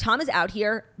 Tom is out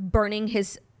here burning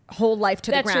his whole life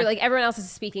to the ground. That's true. Like everyone else is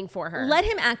speaking for her. Let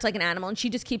him act like an animal, and she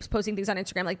just keeps posting things on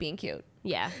Instagram like being cute.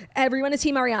 Yeah. Everyone is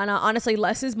Team Ariana. Honestly,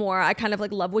 less is more. I kind of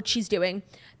like love what she's doing.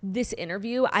 This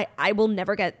interview, I will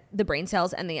never get the brain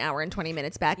cells and the hour and 20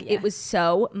 minutes back. Yeah. It was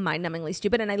so mind-numbingly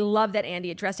stupid, and I love that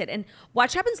Andy addressed it. And Watch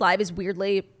What Happens Live is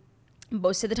weirdly,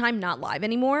 most of the time, not live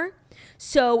anymore.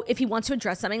 So if he wants to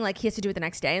address something, like he has to do it the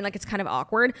next day, and like it's kind of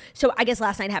awkward. So I guess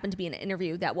last night happened to be an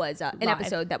interview that was an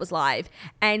episode that was live,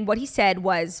 and what he said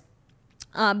was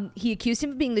he accused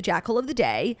him of being the jackhole of the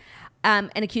day,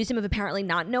 and accused him of apparently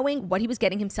not knowing what he was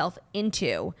getting himself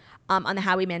into on the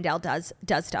Howie Mandel Does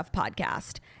Stuff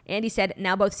podcast. Andy said,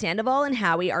 now both Sandoval and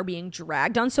Howie are being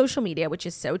dragged on social media, which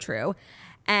is so true.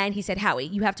 And he said, Howie,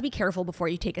 you have to be careful before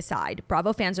you take a side.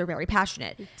 Bravo fans are very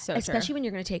passionate, especially when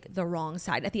you're going to take the wrong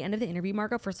side. At the end of the interview,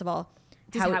 Margo, first of all,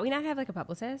 does Howie not have like a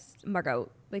publicist? Margo,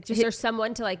 like just there's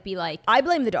someone to like be like, I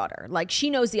blame the daughter. Like she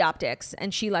knows the optics,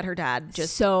 and she let her dad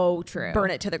just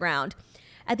burn it to the ground.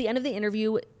 At the end of the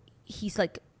interview, he's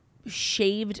like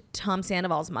shaved Tom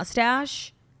Sandoval's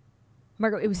mustache.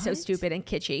 Margo, it was so stupid and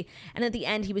kitschy. And at the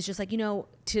end, he was just like,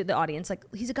 to the audience, like,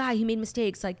 he's a guy, he made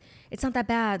mistakes. Like, it's not that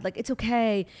bad. Like, it's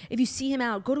okay. If you see him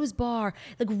out, go to his bar.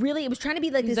 Like, really, it was trying to be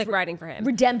like he's this. Like writing for him.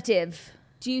 Redemptive.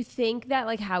 Do you think that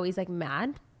like Howie's like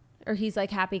mad? Or he's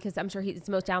like happy because I'm sure it's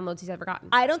the most downloads he's ever gotten?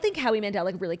 I don't think Howie Mandel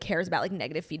like really cares about like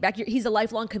negative feedback. He's a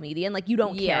lifelong comedian. Like, you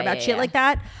don't care about shit like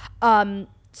that.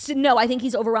 So no, I think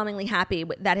he's overwhelmingly happy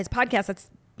that his podcast, that's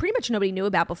pretty much nobody knew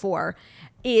about before,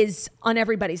 is on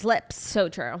everybody's lips. So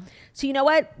true. So you know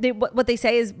what? What they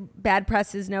say is bad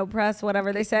press is no press,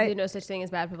 whatever they say. There's no such thing as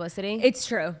bad publicity. It's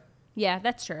true. Yeah,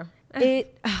 that's true.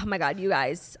 Oh my God, you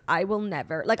guys, I will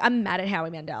never, like, I'm mad at Howie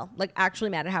Mandel. Like, actually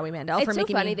mad at Howie Mandel for making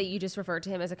It's so funny that you just referred to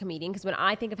him as a comedian, because when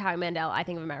I think of Howie Mandel, I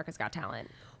think of America's Got Talent.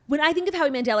 When I think of Howie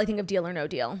Mandel, I think of Deal or No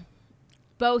Deal.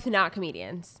 Both not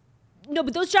comedians. No,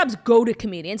 but those jobs go to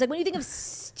comedians. Like, when you think of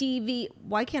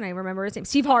why can't I remember his name?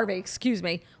 Steve Harvey, excuse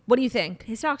me. What do you think?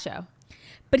 His talk show.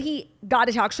 But he got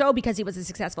a talk show because he was a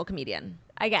successful comedian.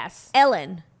 I guess.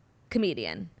 Ellen,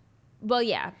 comedian. Well,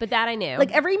 yeah, but that I knew.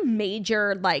 Like every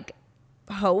major like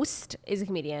host is a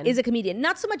comedian.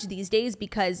 Not so much these days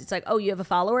because it's like, oh, you have a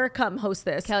follower? Come host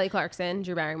this. Kelly Clarkson,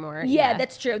 Drew Barrymore. Yeah,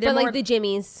 that's true. But like the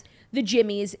Jimmys.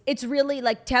 It's really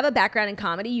like to have a background in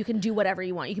comedy, you can do whatever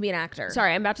you want. You can be an actor.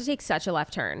 Sorry, I'm about to take such a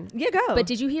left turn. Yeah, go. But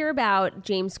did you hear about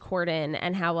James Corden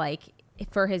and how like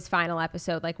for his final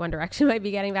episode, like One Direction might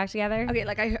be getting back together? Okay,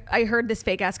 like I heard this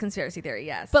fake ass conspiracy theory,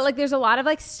 yes. But like there's a lot of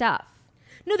like stuff.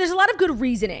 No, there's a lot of good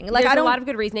reasoning. Like there's a lot of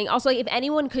good reasoning. Also, like, if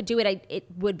anyone could do it, it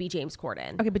would be James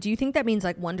Corden. Okay, but do you think that means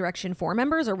like One Direction 4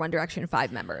 members or One Direction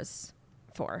 5 members?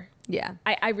 4. Yeah.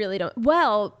 I really don't.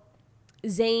 Well,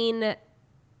 Zayn,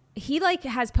 he like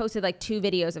has posted like 2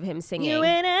 videos of him singing. You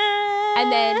and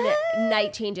then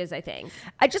Night Changes, I think.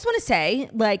 I just want to say,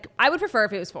 like, I would prefer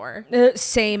if it was 4.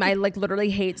 Same. I like literally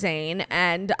hate Zayn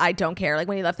and I don't care. Like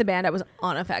when he left the band, I was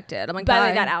unaffected. I'm like, by the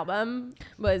way, that album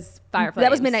was Fire Flames.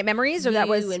 That was Midnight Memories, or that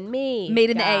was You and Me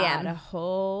Made in the AM. A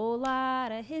whole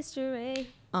lot of history.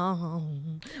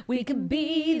 We could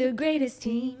be the greatest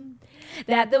team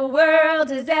that the world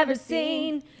has ever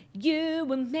seen. You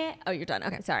and me. Oh, you're done.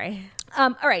 Okay, sorry.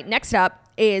 All right, next up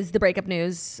is the breakup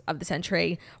news of the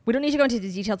century. We don't need to go into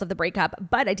the details of the breakup,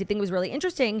 but I did think it was really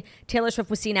interesting. Taylor Swift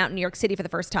was seen out in New York City for the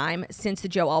first time since the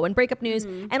Joe Alwyn breakup news.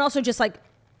 And also just like,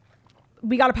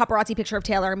 we got a paparazzi picture of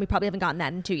Taylor and we probably haven't gotten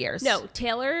that in 2 years. No,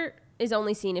 Taylor is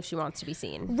only seen if she wants to be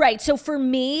seen. Right. So for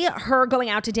me, her going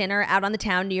out to dinner out on the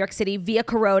town, New York City, via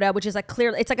Kuroda, which is like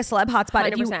clearly, it's like a celeb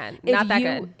hotspot. 100%. Not that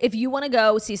good. If you want to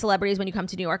go see celebrities when you come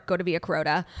to New York, go to Via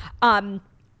Kuroda.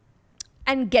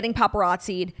 And getting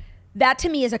paparazzi'd, that to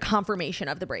me is a confirmation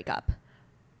of the breakup.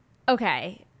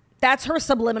 Okay. That's her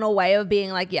subliminal way of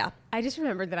being like, yeah. I just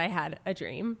remembered that I had a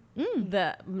dream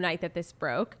the night that this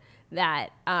broke that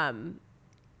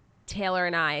Taylor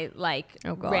and I like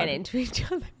ran into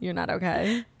each other. You're not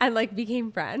okay. And like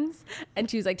became friends. And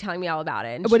she was like telling me all about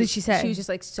it. And what did she say? She was just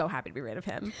like so happy to be rid of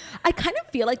him. I kind of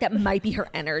feel like that might be her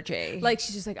energy. Like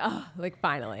she's just like, oh, like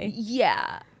finally.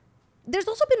 Yeah. There's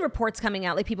also been reports coming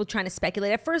out, like people trying to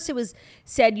speculate. At first it was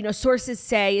said, you know, sources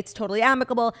say it's totally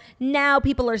amicable. Now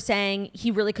people are saying he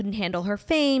really couldn't handle her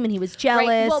fame and he was jealous.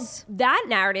 Right. Well, that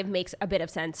narrative makes a bit of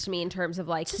sense to me in terms of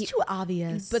like... It's just too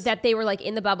obvious. But that they were like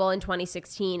in the bubble in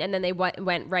 2016 and then they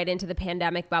went right into the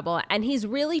pandemic bubble. And he's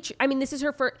really... I mean, this is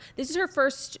her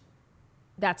first...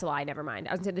 That's a lie, never mind.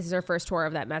 I was going to say this is her first tour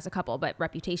of them as a couple, but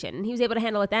Reputation. And he was able to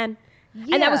handle it then.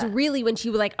 Yeah. And that was really when she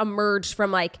like emerged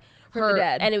from like... her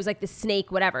dead. And it was like the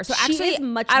snake, whatever. So actually,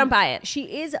 I don't buy it.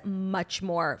 She is much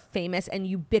more famous and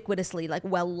ubiquitously like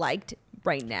well liked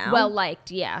right now. Well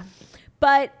liked, yeah.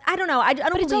 But I don't know. I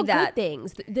don't believe it's all that.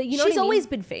 Good things. She's always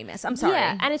been famous. I'm sorry.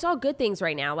 Yeah, and it's all good things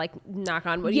right now. Like knock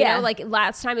on wood. Yeah. You know, like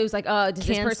last time it was like, oh, does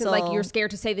this person like you're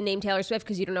scared to say the name Taylor Swift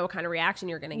because you don't know what kind of reaction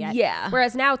you're gonna get. Yeah.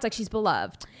 Whereas now it's like she's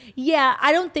beloved. Yeah,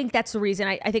 I don't think that's the reason.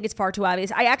 I think it's far too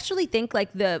obvious. I actually think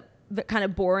like the kind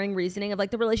of boring reasoning of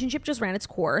like the relationship just ran its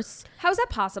course. How is that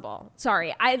possible?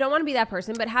 Sorry, I don't want to be that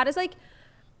person, but how does like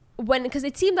because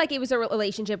it seemed like it was a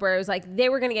relationship where it was like they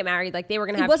were going to get married, like they were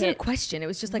going to have kids. It wasn't a question. It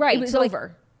was just like, right, it was so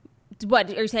over. Like,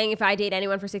 what, are you saying if I date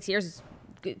anyone for 6 years,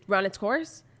 run its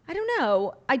course? I don't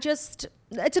know.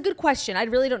 it's a good question. I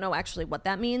really don't know actually what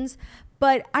that means,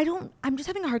 but I'm just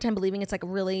having a hard time believing it's like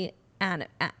really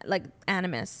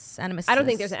animus. I don't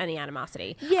think there's any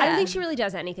animosity. Yeah. I don't think she really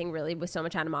does anything really with so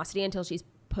much animosity until she's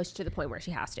pushed to the point where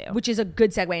she has to. Which is a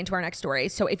good segue into our next story.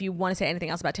 So if you want to say anything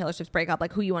else about Taylor Swift's breakup,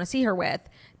 like who you want to see her with,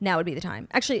 now would be the time.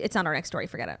 Actually, it's not our next story.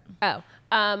 Forget it.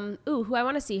 Who I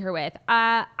want to see her with.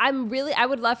 I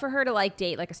would love for her to like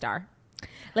date like a star.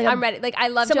 Like I'm ready. Like I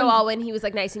love Joe Alwyn. He was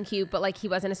like nice and cute, but like he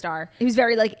wasn't a star. He was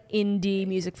very like indie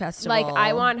music festival. Like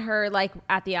I want her like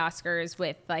at the Oscars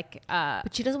with like.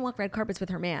 But she doesn't walk red carpets with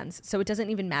her mans, so it doesn't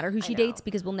even matter who she dates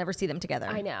because we'll never see them together.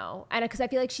 I know, and because I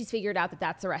feel like she's figured out that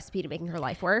that's the recipe to making her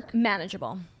life work.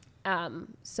 Manageable.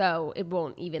 So it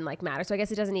won't even like matter. So I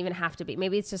guess it doesn't even have to be.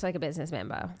 Maybe it's just like a business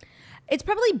mambo. It's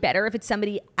probably better if it's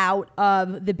somebody out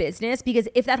of the business because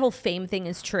if that whole fame thing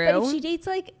is true. But if she dates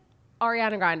like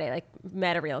Ariana Grande, like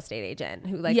met a real estate agent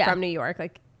who like from New York,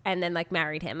 like, and then like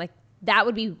married him, like that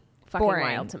would be fucking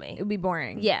wild to me. It would be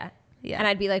boring. Yeah. And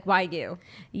I'd be like, why you?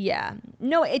 Yeah.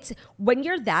 No, it's when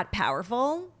you're that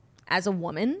powerful as a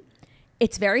woman,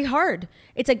 it's very hard.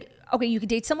 It's like, okay, you could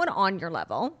date someone on your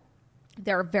level.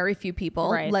 There are very few people,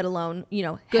 let alone, you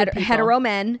know, hetero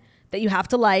men that you have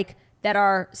to like that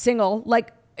are single.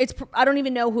 Like I don't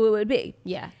even know who it would be.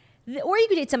 Yeah. Or you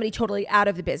could date somebody totally out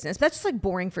of the business. That's just like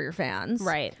boring for your fans.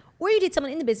 Right. Or you date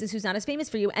someone in the business who's not as famous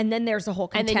for you. And then there's a whole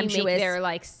contemptuous. And then you make their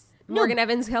like Morgan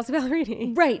Evans, Kelsey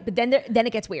Ballerini. Right, but then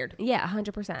it gets weird. Yeah,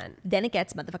 100%. Then it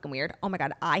gets motherfucking weird. Oh my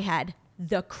God, I had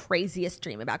the craziest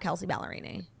dream about Kelsey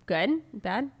Ballerini. Good?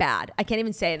 Bad? Bad. I can't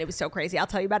even say it. It was so crazy. I'll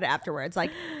tell you about it afterwards.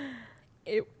 Like,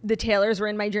 the Taylors were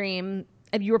in my dream.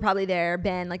 You were probably there,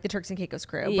 Ben, like the Turks and Caicos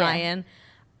crew, Brian.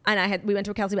 And we went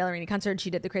to a Kelsey Ballerini concert. She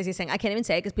did the craziest thing. I can't even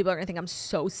say it because people are going to think I'm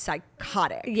so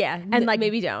psychotic. Yeah. And like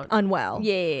maybe don't. Unwell.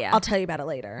 Yeah. I'll tell you about it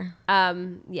later.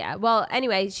 Yeah. Well,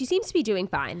 anyway, she seems to be doing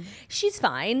fine. She's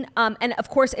fine. And of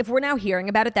course, if we're now hearing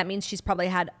about it, that means she's probably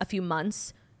had a few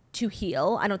months to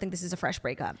heal. I don't think this is a fresh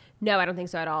breakup. No, I don't think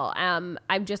so at all. I'm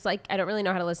just like, I don't really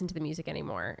know how to listen to the music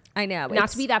anymore. I know. Not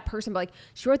to be that person, but like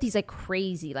she wrote these like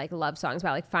crazy like love songs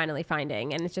about like finally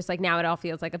finding, and it's just like now it all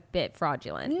feels like a bit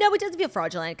fraudulent. No, it doesn't feel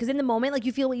fraudulent because in the moment, like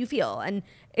you feel what you feel, and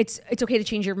it's okay to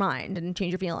change your mind and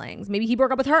change your feelings. Maybe he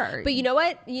broke up with her. But you know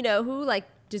what? You know who like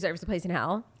deserves a place in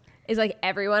hell is like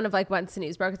everyone of like once the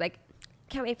news broke is like,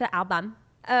 can't wait for the album.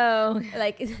 Oh,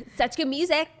 like such good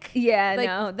music. Yeah, like,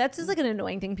 no, that's just like an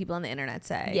annoying thing people on the internet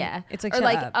say. Yeah, it's like, or shut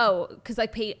like up. oh, because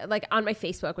like like on my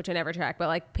Facebook, which I never track, but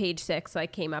like page 6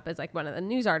 like came up as like one of the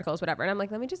news articles, whatever, and I'm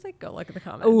like, let me just like go look at the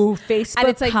comments. Oh, Facebook and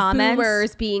it's like comments.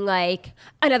 boomers being like,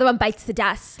 another one bites the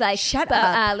dust. Like shut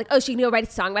up. Like, oh, she can go write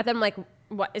a song about them. I'm like,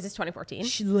 what is this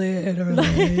 2014?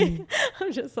 Literally.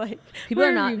 I'm just like, people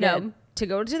are not. No, to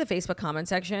go to the Facebook comment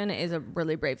section is a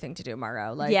really brave thing to do,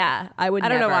 Margo. Like, yeah, I would. I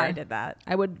don't never, know why I did that.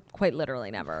 I would quite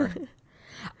literally never.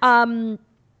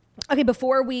 Okay,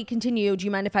 before we continue, do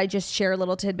you mind if I just share a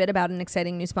little tidbit about an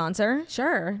exciting new sponsor?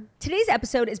 Sure. Today's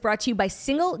episode is brought to you by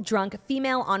Single Drunk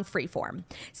Female on Freeform.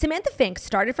 Samantha Fink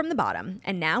started from the bottom,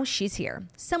 and now she's here,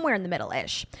 somewhere in the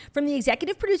middle-ish. From the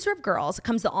executive producer of Girls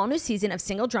comes the all-new season of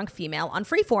Single Drunk Female on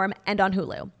Freeform and on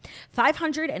Hulu.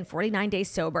 549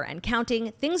 days sober and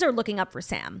counting, things are looking up for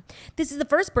Sam. This is the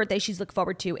first birthday she's looked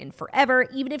forward to in forever,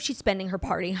 even if she's spending her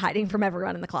party hiding from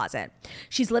everyone in the closet.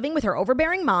 She's living with her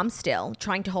overbearing mom still,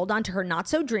 trying to hold on to her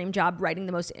not-so-dream job writing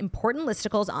the most important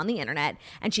listicles on the internet,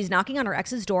 and she's knocking on her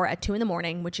ex's door at 2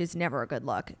 a.m, which is never a good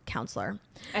look. Counselor.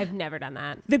 I've never done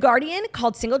that. The Guardian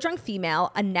called Single Drunk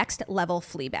Female a next-level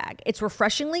Fleabag. It's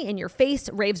refreshingly in your face,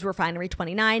 raves Refinery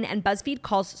 29, and BuzzFeed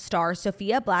calls star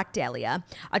Sophia Black-Dahlia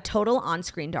a total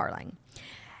on-screen darling.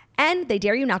 And they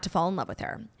dare you not to fall in love with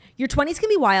her. Your 20s can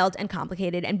be wild and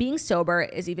complicated, and being sober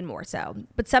is even more so.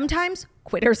 But sometimes,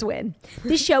 quitters win.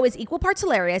 This show is equal parts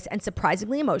hilarious and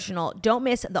surprisingly emotional. Don't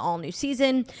miss the all-new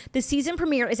season. The season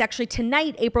premiere is actually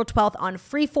tonight, April 12th, on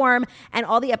Freeform, and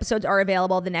all the episodes are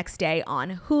available the next day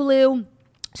on Hulu.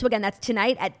 So again, that's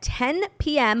tonight at 10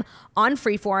 p.m. on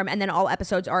Freeform, and then all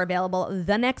episodes are available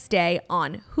the next day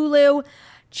on Hulu.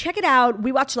 Check it out.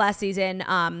 We watched last season,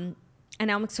 and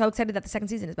now I'm so excited that the second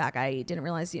season is back. I didn't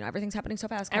realize, everything's happening so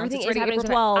fast. Everything is happening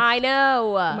April 12th. I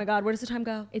know. Oh my God, where does the time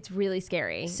go? It's really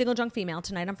scary. Single Drunk Female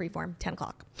tonight on Freeform, 10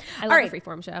 o'clock. I love the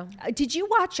Freeform show. Did you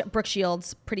watch Brooke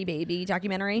Shields' Pretty Baby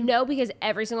documentary? No, because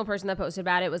every single person that posted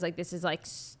about it was like, this is like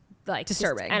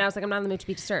disturbing. And I was like, I'm not in the mood to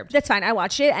be disturbed. That's fine. I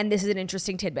watched it, and this is an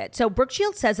interesting tidbit. So Brooke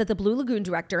Shields says that the Blue Lagoon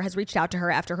director has reached out to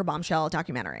her after her bombshell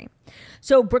documentary.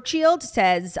 So Brooke Shields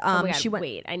says oh my God, she went.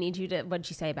 Wait, I need you to. What did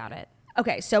she say about it?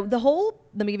 Okay, so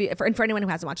let me give you, for anyone who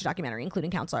hasn't watched the documentary,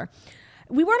 including Counselor,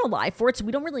 we weren't alive for it, so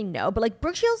we don't really know, but like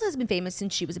Brooke Shields has been famous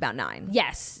since she was about 9.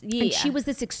 Yes. Yeah. And she was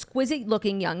this exquisite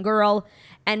looking young girl,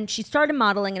 and she started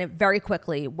modeling, and it very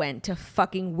quickly went to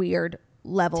fucking weird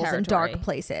levels and dark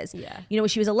places. Yeah. When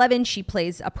she was 11, she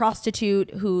plays a prostitute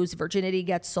whose virginity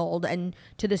gets sold and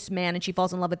to this man, and she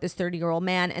falls in love with this 30-year-old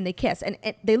man, and they kiss, and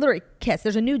they literally kiss.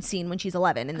 There's a nude scene when she's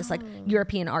 11 in this like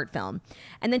European art film.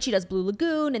 And then she does Blue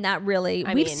Lagoon, and that really,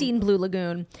 we've seen Blue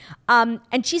Lagoon.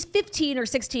 And she's 15 or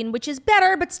 16, which is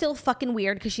better, but still fucking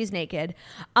weird because she's naked.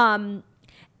 And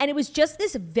it was just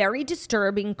this very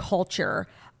disturbing culture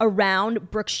around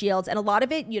Brooke Shields, and a lot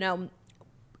of it,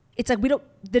 it's like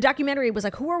the documentary was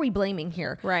like, who are we blaming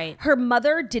here? Right. Her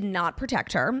mother did not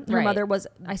protect her. Her mother was.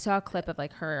 I saw a clip of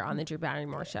like her on the Drew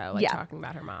Barrymore show, talking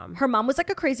about her mom. Her mom was like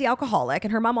a crazy alcoholic,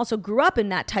 and her mom also grew up in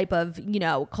that type of,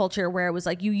 culture where it was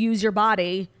like you use your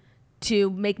body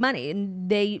to make money. And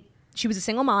she was a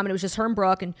single mom, and it was just her and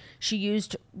Brooke, and she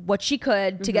used what she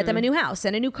could to get them a new house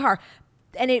and a new car.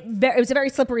 And it was a very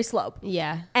slippery slope.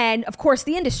 Yeah. And of course,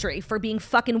 the industry for being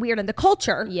fucking weird, and the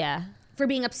culture. Yeah. For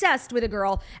being obsessed with a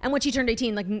girl. And when she turned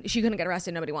 18, like, she couldn't get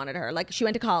arrested. Nobody wanted her. Like, she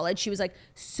went to college. She was like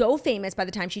so famous by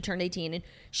the time she turned 18, and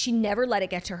she never let it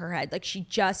get to her head. Like, she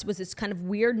just was this kind of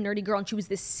weird, nerdy girl, and she was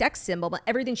this sex symbol, but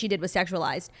everything she did was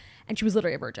sexualized, and she was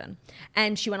literally a virgin.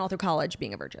 And she went all through college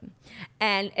being a virgin.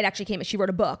 And it actually she wrote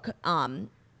a book,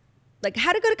 like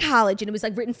how to go to college, and it was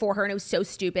like written for her, and it was so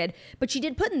stupid, but she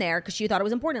did put in there because she thought it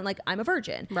was important, like I'm a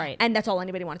virgin, right? And that's all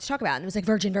anybody wanted to talk about, and it was like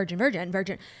virgin.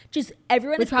 Just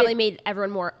everyone, which probably made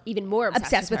everyone even more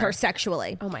obsessed with her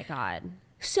sexually. Oh my god.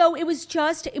 So it was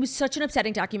such an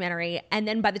upsetting documentary. And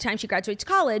then by the time she graduates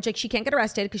college, like she can't get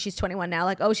arrested because she's 21 now.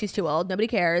 Like, oh, she's too old. Nobody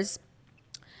cares.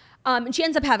 And she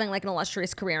ends up having like an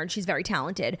illustrious career, and she's very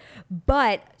talented.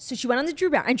 But so she went on the Drew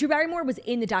Barrymore was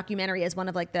in the documentary as one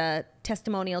of like the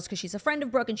testimonials because she's a friend of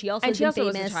Brooke, and she also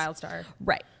was a child star.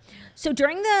 Right. So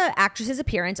during the actress's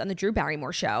appearance on the Drew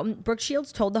Barrymore show, Brooke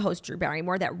Shields told the host Drew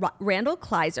Barrymore that Randall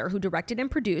Kleiser, who directed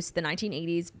and produced the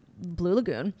 1980s Blue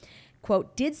Lagoon,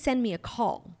 quote, did send me a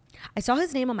call. I saw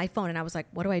his name on my phone and I was like,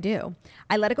 what do I do?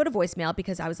 I let it go to voicemail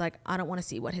because I was like, I don't want to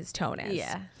see what his tone is.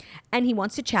 Yeah. And he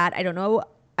wants to chat. I don't know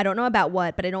about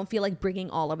what, but I don't feel like bringing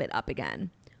all of it up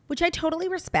again, which I totally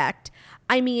respect.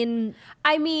 I mean,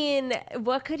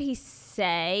 what could he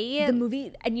say? The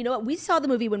movie, and you know what? We saw the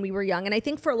movie when we were young, and I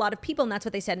think for a lot of people, and that's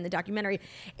what they said in the documentary,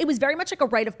 it was very much like a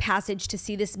rite of passage to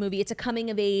see this movie. It's a coming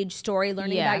of age story,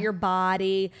 learning about your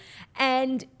body,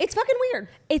 and it's fucking weird.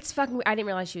 I didn't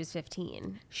realize she was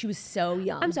 15. She was so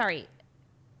young. I'm sorry.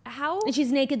 And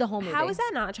she's naked the whole movie. How is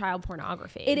that not child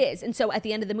pornography? It is. And so at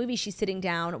the end of the movie, she's sitting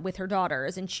down with her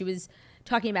daughters, and she was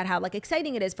talking about how like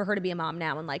exciting it is for her to be a mom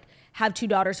now and like have two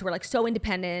daughters who are like so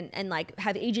independent and like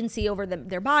have agency over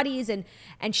their bodies, and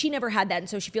she never had that, and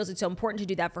so she feels it's so important to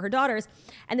do that for her daughters.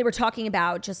 And they were talking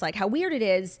about just like how weird it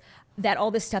is that all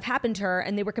this stuff happened to her,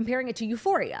 and they were comparing it to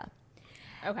Euphoria.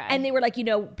 Okay. And they were like,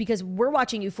 because we're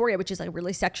watching Euphoria, which is like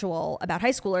really sexual about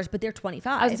high schoolers, but they're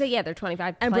 25. I was gonna say, they're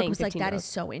 25. And Brooke was like, that is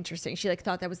so interesting. She like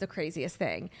thought that was the craziest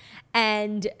thing.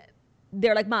 And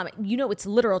they're like, Mom, it's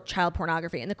literal child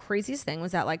pornography. And the craziest thing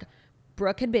was that like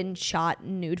Brooke had been shot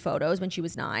nude photos when she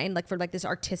was 9, like for like this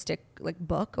artistic like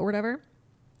book or whatever.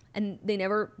 And they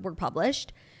never were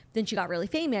published. Then she got really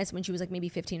famous when she was like maybe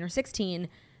 15 or 16.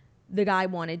 The guy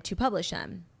wanted to publish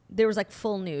them. There was like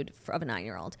full nude of a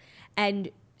 9-year-old. And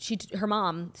her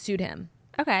mom sued him.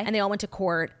 Okay. And they all went to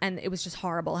court, and it was just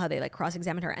horrible how they like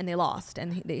cross-examined her, and they lost,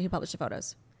 and he published the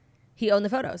photos. He owned the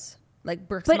photos. Like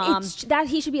Brooke's mom. But that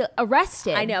he should be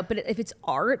arrested. I know, but if it's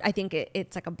art, I think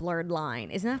it's like a blurred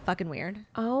line. Isn't that fucking weird?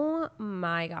 Oh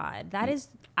my God. That is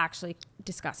actually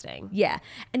disgusting. Yeah.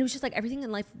 And it was just like everything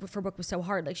in life for Brooke was so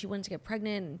hard. Like she wanted to get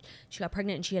pregnant, and she got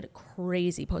pregnant, and she had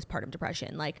crazy postpartum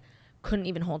depression. Like couldn't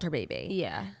even hold her baby.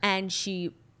 Yeah. And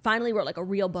she finally wrote like a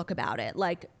real book about it.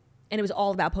 Like, and it was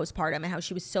all about postpartum and how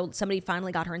she was somebody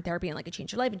finally got her in therapy and like it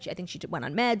changed her life. And I think she went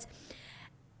on meds.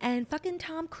 And fucking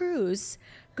Tom Cruise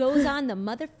goes on the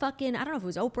motherfucking, I don't know if it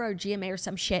was Oprah or GMA or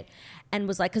some shit, and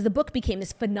was like, because the book became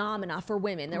this phenomena for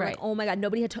women. They were like, oh my God,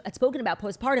 nobody had spoken about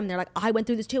postpartum. They're like, I went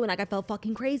through this too, and like I felt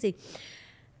fucking crazy.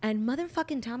 And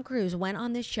motherfucking Tom Cruise went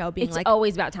on this show being it's like,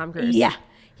 always about Tom Cruise. Yeah.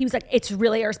 He was like, it's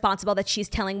really irresponsible that she's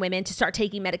telling women to start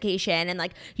taking medication and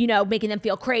like, making them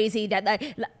feel crazy. That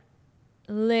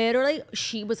literally,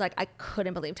 she was like, I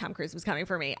couldn't believe Tom Cruise was coming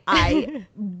for me.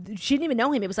 She didn't even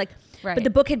know him. It was like, but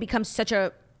the book had become such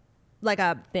a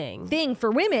thing for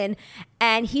women,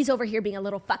 and he's over here being a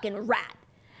little fucking rat.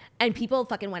 And people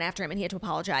fucking went after him, and he had to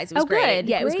apologize. It was great. Good.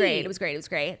 Yeah, it was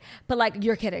great. But like,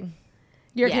 you're kidding.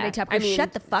 You're kidding, Tom Cruise.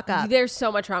 Shut the fuck up. There's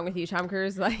so much wrong with you, Tom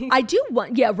Cruise. Like, I do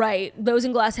want, right. Those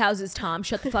in glass houses, Tom,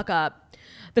 shut the fuck up.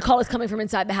 The call is coming from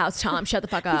inside the house, Tom, shut the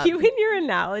fuck up. You and your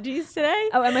analogies today.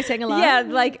 Oh, am I saying a lot? Yeah,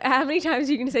 like how many times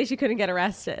are you going to say she couldn't get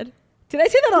arrested? Did I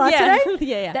say that a lot today?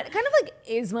 Yeah. That kind of like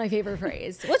is my favorite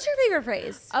phrase. What's your favorite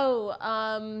phrase? Oh,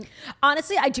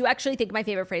 honestly, I do actually think my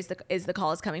favorite phrase is the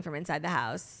call is coming from inside the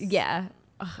house. Yeah.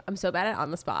 Ugh, I'm so bad at on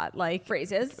the spot, like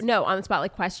phrases. No, on the spot,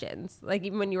 like questions. Like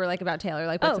even when you were like about Taylor,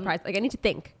 like what's the price? Like I need to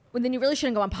think. Well, then you really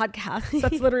shouldn't go on podcasts.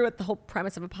 That's literally what the whole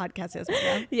premise of a podcast is. Right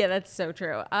now. Yeah, that's so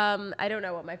true. I don't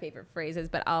know what my favorite phrase is,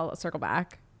 but I'll circle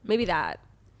back. Maybe that.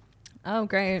 Oh,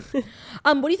 great.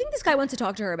 What do you think this guy wants to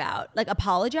talk to her about? Like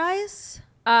apologize?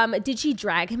 Did she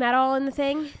drag him at all in the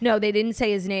thing? No, they didn't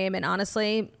say his name, and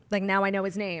honestly, like now I know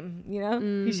his name,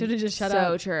 he should have just shut up.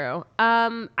 So true.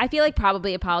 I feel like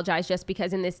probably apologize just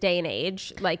because in this day and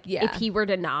age, like if he were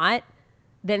to not,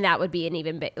 then that would be an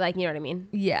even big, like, you know what I mean?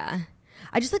 Yeah.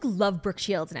 I just like love Brooke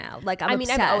Shields now. Like I'm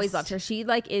obsessed. I've always loved her. She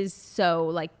like is so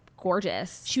like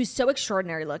gorgeous. She was so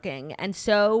extraordinary looking and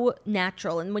so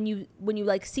natural. And when you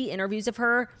like see interviews of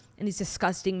her and these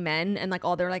disgusting men and like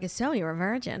all they're like, so you're a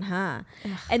virgin, huh?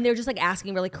 Ugh. And they're just like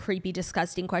asking really creepy,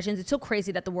 disgusting questions. It's so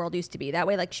crazy that the world used to be that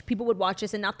way. Like people would watch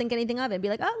this and not think anything of it and be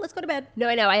like, oh, let's go to bed. No,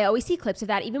 I know. I always see clips of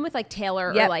that, even with like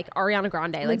Taylor or like Ariana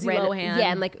Grande, Lindsay like random, Lohan.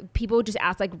 yeah, and like people would just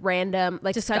ask like random,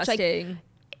 like disgusting, such like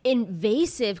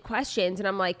invasive questions, and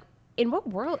I'm like, in what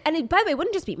world? And by the way, it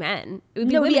wouldn't just be men. It would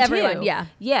be No, it would be women everyone, too. yeah.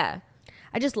 Yeah.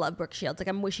 I just love Brooke Shields. Like,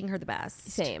 I'm wishing her the best.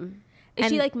 Same. Is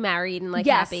And- she like married and like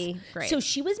Yes. happy? Great. So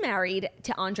she was married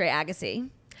to Andre Agassi,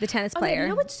 the tennis player. You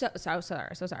know what's so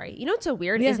sorry. You know what's so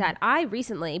weird is that I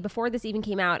recently, before this even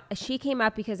came out, she came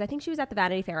up because I think she was at the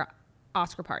Vanity Fair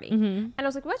Oscar party. And I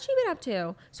was like, what's she been up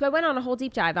to? So I went on a whole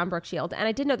deep dive on Brooke Shield, and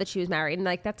I did know that she was married, and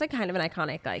like that's like kind of an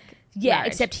iconic like marriage.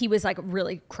 Except he was like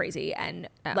really crazy and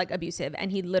like abusive, and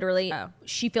he literally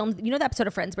she filmed, you know, the episode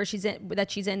of Friends where she's in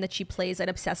that she plays an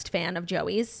obsessed fan of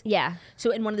Joey's. Yeah. So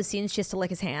in one of the scenes, she has to lick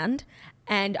his hand,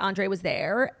 and Andre was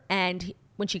there, and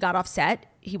when she got off set,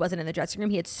 he wasn't in the dressing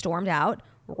room. He had stormed out,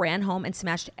 ran home, and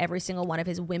smashed every single one of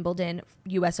his Wimbledon,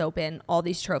 U.S. Open, all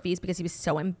these trophies because he was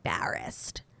so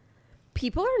embarrassed.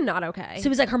 People are not okay. So it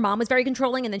was like her mom was very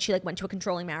controlling, and then she like went to a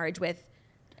controlling marriage with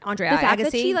Andre the fact Agassi.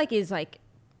 that she like is like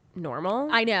normal.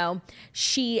 I know.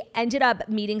 She ended up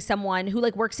meeting someone who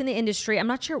like works in the industry. I'm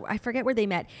not sure. I forget where they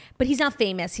met, but he's not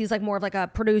famous. He's like more of like a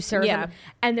producer. Yeah.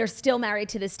 And they're still married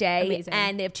to this day. Amazing.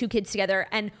 And they have 2 kids together.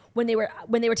 And when they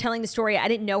were telling the story, I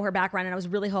didn't know her background, and I was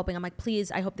really hoping, I'm like,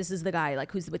 please, I hope this is the guy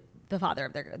like who's with the father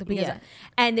of their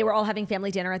and they were all having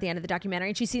family dinner at the end of the documentary,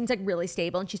 and she seems like really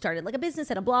stable, and she started like a business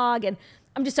and a blog, and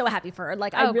I'm just so happy for her.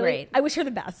 Like, Great. I wish her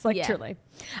the best, like truly.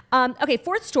 Okay,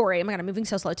 4th story. Oh my God, I'm moving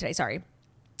so slow today. Sorry.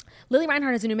 Lily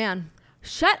Reinhart has a new man.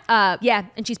 Shut up. Yeah,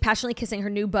 and she's passionately kissing her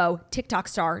new beau, TikTok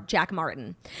star Jack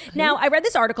Martin. Now, I read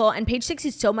this article, and page 6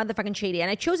 is so motherfucking shady, and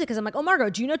I chose it because I'm like, oh, Margo,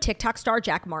 do you know TikTok star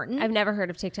Jack Martin? I've never heard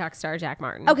of TikTok star Jack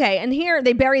Martin. Okay, and here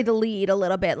they bury the lead a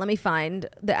little bit. Let me find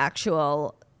the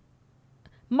actual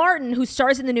Martin, who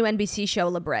stars in the new NBC show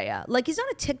La Brea. Like, he's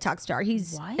not a TikTok star.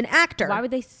 He's an actor. Why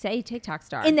would they say TikTok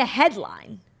star? In the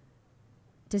headline.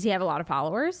 Does he have a lot of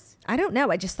followers? I don't know.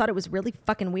 I just thought it was really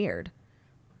fucking weird.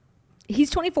 He's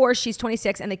 24, she's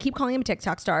 26, and they keep calling him a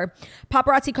TikTok star.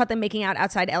 Paparazzi caught them making out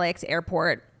outside LAX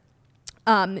airport.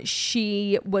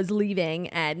 She was leaving,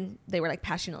 and they were like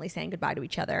passionately saying goodbye to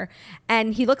each other.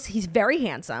 And he's very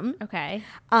handsome. Okay.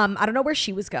 I don't know where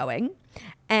she was going.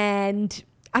 And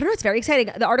I don't know, it's very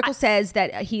exciting. The article says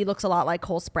that he looks a lot like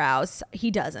Cole Sprouse. He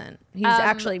doesn't. He's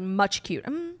actually much cute.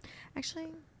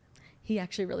 He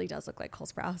actually really does look like Cole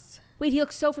Sprouse. Wait, he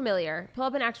looks so familiar. Pull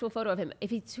up an actual photo of him.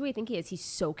 If he's who I think he is, he's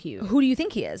so cute. Who do you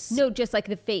think he is? No, just like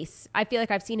the face. I feel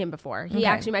like I've seen him before. He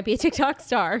actually might be a TikTok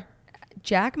star.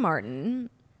 Jack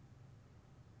Martin.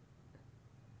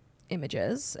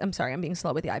 Images. I'm sorry, I'm being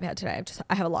slow with the iPad today.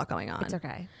 I have a lot going on. It's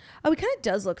okay. Oh, he kind of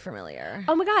does look familiar.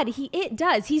 Oh my God, it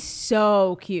does. He's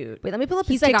so cute. Wait, let me pull up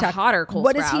He's his TikTok. like a hotter Cole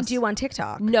What does he Sprouse. do on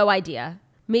TikTok? No idea.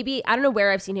 Maybe, I don't know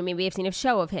where I've seen him. Maybe I've seen a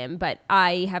show of him, but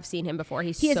I have seen him before. He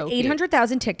has so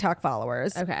 800,000 TikTok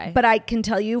followers. Okay. But I can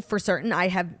tell you for certain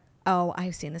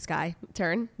I've seen this guy.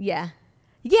 Turn. Yeah.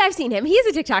 Yeah, I've seen him. He is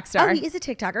a TikTok star. Oh, he is a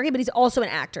TikToker. Okay, but he's also an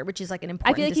actor, which is like an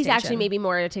important I feel like he's actually distinction. maybe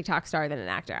more a TikTok star than an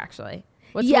actor, actually.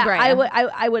 What's Yeah, La Brea?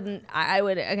 I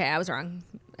would. Okay, I was wrong.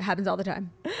 It happens all the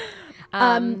time.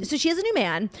 So she has a new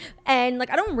man, and like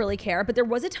I don't really care, but there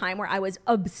was a time where I was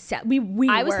obsessed.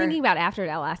 I was thinking about After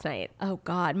That last night. Oh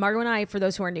God, Margo and I, for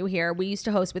those who are new here, we used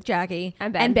to host with Jackie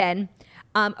And Ben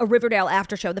a Riverdale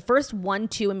after show. The first 1,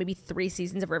 2, and maybe 3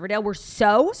 seasons of Riverdale were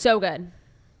so good.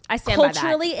 I stand by that.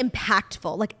 culturally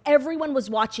impactful. Like everyone was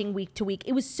watching week to week.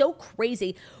 It was so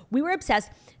crazy. We were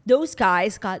obsessed. Those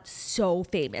guys got so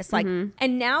famous. Like,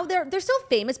 and now they're still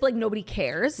famous, but like nobody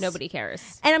cares. Nobody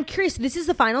cares. And I'm curious. This is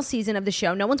the final season of the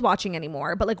show. No one's watching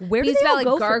anymore. But like, where do It's they all about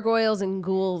go? like gargoyles and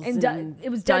ghouls And it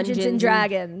was Dungeons and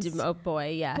Dragons. Oh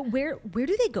boy, yeah. But where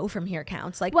do they go from here?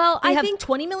 Counts like Well, they I have think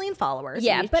 20 million followers.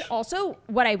 Yeah, each. but also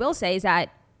what I will say is that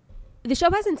the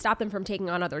show hasn't stopped them from taking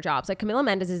on other jobs. Like Camila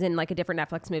Mendes is in like a different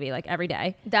Netflix movie like every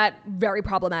day. that very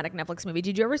problematic Netflix movie.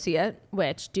 Did you ever see it?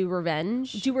 Which Do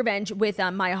Revenge with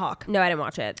Maya Hawke. No, I didn't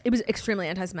watch it. It was extremely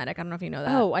anti-Semitic. I don't know if you know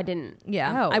that. Oh, I didn't.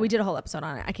 Yeah, Oh. we did a whole episode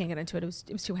on it. I can't get into it. It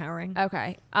was too harrowing.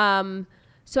 Okay.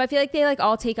 So I feel like they like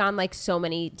all take on like so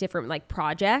many different like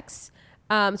projects.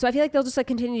 So I feel like they'll just like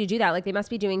continue to do that. Like they must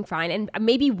be doing fine. And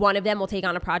maybe one of them will take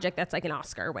on a project that's like an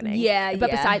Oscar winning. Yeah, But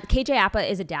yeah. besides, KJ Apa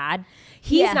is a dad.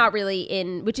 He's Yeah. not really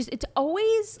in, it's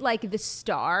always like the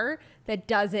star that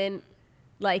doesn't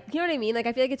like, you know what I mean? Like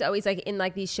I feel like it's always like in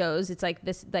like these shows, it's like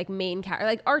this like main character.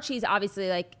 Like Archie's obviously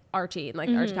like Archie and like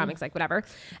Archie Comics, like whatever.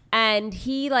 And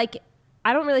he like,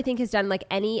 I don't really think has done like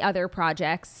any other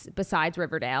projects besides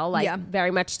Riverdale. Like Yeah.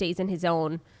 very much stays in his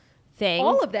own thing.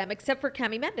 All of them except for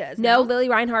Cami Mendes. No, Lily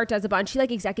Reinhart does a bunch. She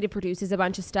like executive produces a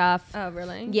bunch of stuff. Oh,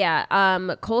 really? Yeah.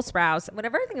 Cole Sprouse.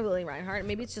 Whenever I think of Lily Reinhart,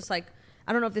 maybe it's just like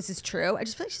I don't know if this is true. I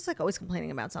just feel like she's like always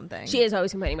complaining about something. She is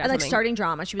always complaining about and something. like starting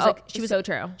drama. She was so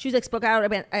true. She was like spoke out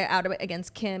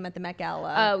against Kim at the Met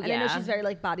Gala. Oh, and I know she's very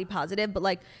like body positive, but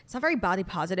like it's not very body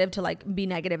positive to like be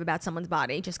negative about someone's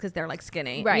body just because they're like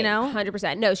skinny. Right. You know?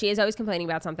 100%. No, she is always complaining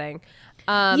about something.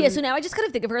 Yeah, so now I just kind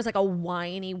of think of her as like a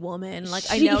whiny woman. Like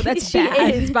I know that's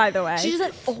bad. She is, by the way. She's just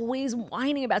like always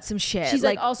whining about some shit. She's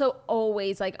like also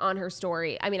always like on her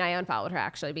story. I mean, I unfollowed her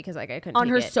actually because like I couldn't on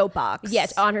take her it. soapbox.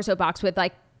 Yes, on her soapbox with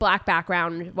like black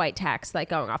background, white text, like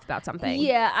going off about something.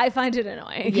 Yeah, I find it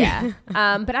annoying. Yeah.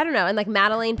 But I don't know. And like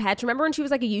Madeleine Petsch, remember when she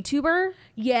was like a YouTuber?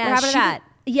 Yeah. What happened to that?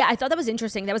 Yeah, I thought that was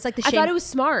interesting. That was like the I thought it was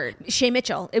smart. Shay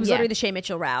Mitchell. It was Yeah. literally the Shay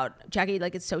Mitchell route. Jackie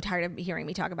like is so tired of hearing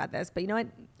me talk about this, but you know what?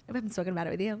 I haven't spoken about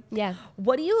it with you. Yeah.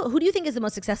 Who do you think is the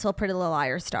most successful Pretty Little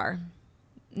Liars star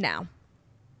now?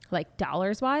 Like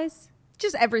dollars wise?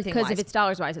 Just everything. Because if it's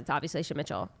dollars wise, it's obviously Shay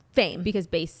Mitchell. Fame. Because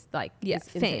base like Yeah,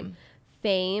 is insane.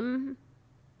 Fame.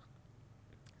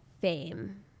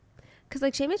 Because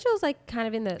like Shay Mitchell's like kind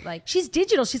of in the like she's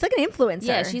digital. She's like an influencer.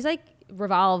 yeah, she's like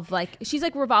Revolve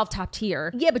top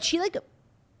tier. Yeah, but she like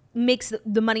makes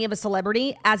the money of a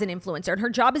celebrity as an influencer, and her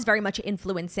job is very much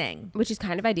influencing, Which is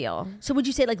kind of ideal. So would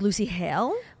you say like Lucy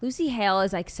Hale? Lucy Hale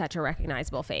is like such a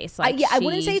recognizable face. Like I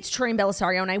wouldn't say it's Troy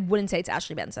Belisario, and I wouldn't say it's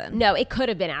Ashley Benson. No, it could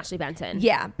have been Ashley Benson.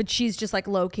 Yeah, but she's just like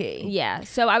low key. Yeah.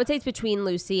 So I would say it's between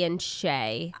Lucy and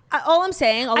Shay. All I'm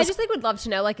saying, I just like would love to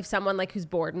know like if someone like who's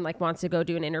bored and like wants to go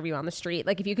do an interview on the street,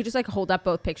 like if you could just like hold up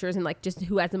both pictures and like just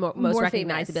who has the most More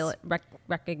recognizable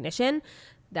recognition.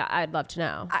 That I'd love to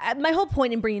know. My whole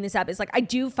point in bringing this up is like I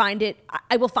do find it.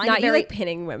 I will find Not it you very like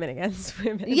pinning women against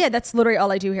women. Yeah, that's literally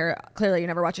all I do here. Clearly, you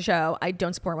never watch a show. I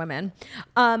don't support women.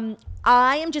 I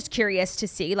am just curious to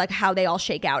see like how they all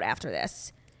shake out after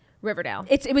this. Riverdale.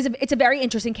 It's a very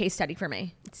interesting case study for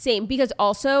me. Same, because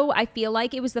also I feel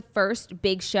like it was the first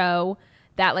big show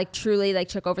that like truly like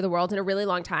took over the world in a really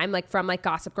long time, like from like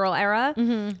Gossip Girl era.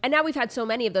 Mm-hmm. And now we've had so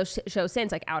many of those shows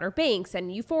since, like Outer Banks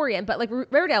and Euphoria, but like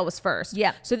Riverdale was first.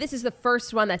 Yeah. So this is the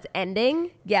first one that's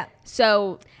ending. Yeah.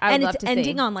 So I would love it's to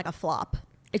ending see. on like a flop.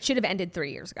 It should have ended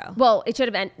 3 years ago. Well, it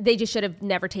should have they just should have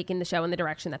never taken the show in the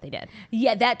direction that they did.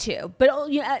 Yeah, that too. But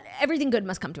everything good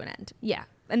must come to an end. Yeah.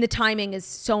 And the timing is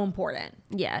so important.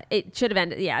 Yeah, it should have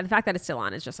ended. Yeah, the fact that it's still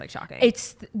on is just like shocking.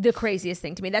 It's the craziest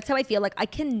thing to me. That's how I feel. Like I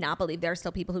cannot believe there are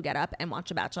still people who get up and watch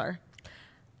The Bachelor.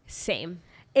 Same.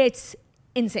 It's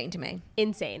insane to me.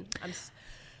 Insane.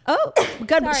 Oh,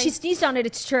 God, Sorry. she sneezed on it.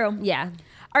 It's true. Yeah.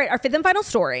 All right, our fifth and final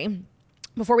story,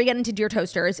 before we get into Dear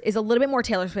Toasters, is a little bit more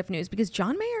Taylor Swift news because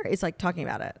John Mayer is like talking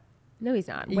about it. No, he's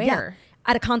not. Where? Yeah.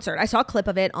 At a concert. I saw a clip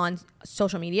of it on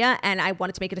social media and I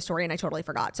wanted to make it a story and I totally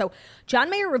forgot. So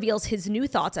John Mayer reveals his new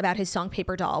thoughts about his song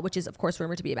Paper Doll, which is of course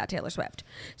rumored to be about Taylor Swift.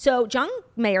 So John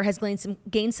Mayer has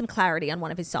gained some clarity on one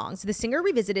of his songs. The singer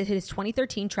revisited his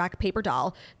 2013 track Paper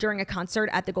Doll during a concert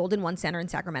at the Golden One Center in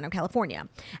Sacramento, California.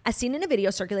 As seen in a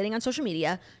video circulating on social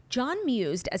media, John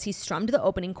mused as he strummed the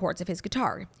opening chords of his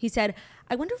guitar. He said,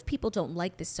 "I wonder if people don't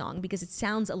like this song because it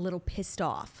sounds a little pissed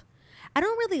off. I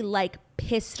don't really like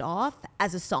Pissed Off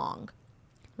as a song,"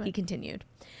 he continued.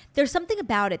 "There's something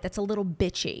about it that's a little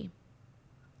bitchy."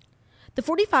 The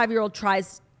 45-year-old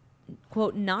tries,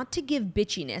 quote, not to give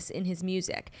bitchiness in his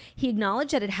music. He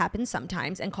acknowledged that it happens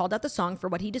sometimes and called out the song for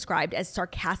what he described as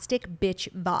sarcastic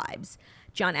bitch vibes.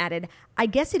 John added, "I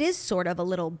guess it is sort of a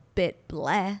little bit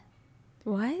bleh."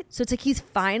 What? So it's like he's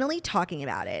finally talking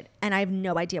about it, and I have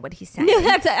no idea what he's saying. No,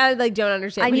 that's I like don't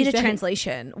understand. I what need he's a saying.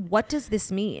 translation. What does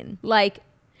this mean? Like,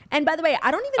 And by the way,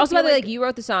 I don't even also feel by the way, like you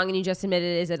wrote the song and you just admitted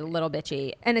it is a little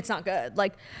bitchy. and it's not good.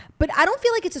 Like, but I don't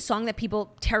feel like it's a song that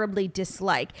people terribly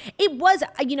dislike. It was,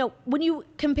 when you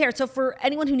compare. So for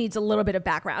anyone who needs a little bit of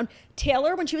background,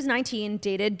 Taylor, when she was 19,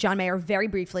 dated John Mayer very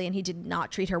briefly, and he did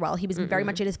not treat her well. He was very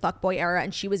much in his fuckboy era,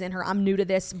 and she was in her I'm new to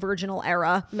this virginal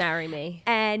era. Marry me.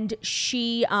 And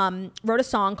she wrote a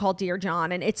song called Dear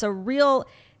John, and it's a real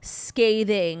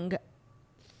scathing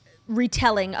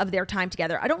retelling of their time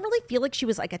together. I don't really feel like she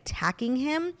was like attacking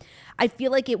him. I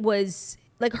feel like it was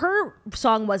like her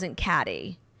song wasn't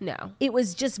catty. No. It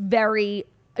was just very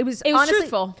it was honestly,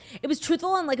 truthful. It was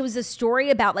truthful, and like it was a story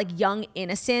about like young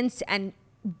innocence and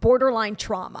borderline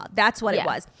trauma. That's what it Yeah.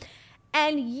 was.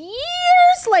 And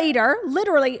years later,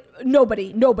 literally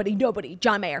nobody,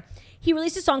 John Mayer, he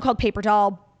released a song called Paper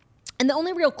Doll. And the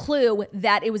only real clue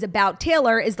that it was about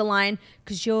Taylor is the line,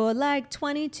 "'Cause you're like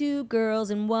 22 girls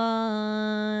in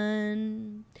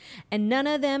one." and none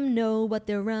of them know what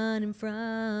they're running from.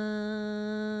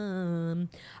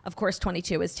 Of course,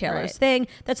 22 is Taylor's thing.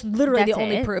 That's literally the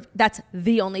only proof. That's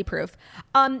the only proof.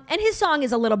 And his song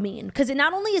is a little mean because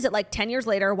not only is it like 10 years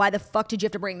later, why the fuck did you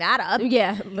have to bring that up?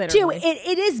 Yeah, literally. Two,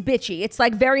 it is bitchy. It's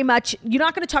like very much, you're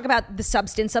not going to talk about the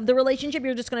substance of the relationship.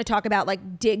 You're just going to talk about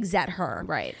like digs at her.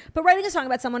 Right. But writing a song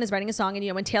about someone is writing a song. And,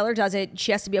 you know, when Taylor does it,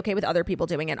 she has to be okay with other people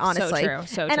doing it, honestly. So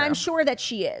true. And I'm sure that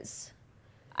she is.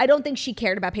 I don't think she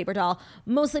cared about Paper Doll,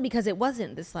 mostly because it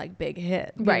wasn't this like big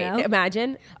hit. Right. Know?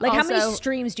 Imagine. Like also, how many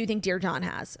streams do you think Dear John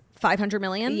has? 500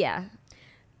 million? Yeah.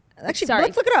 Actually, sorry.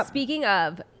 let's look it up. Speaking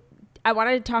of, I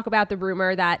wanted to talk about the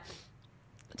rumor that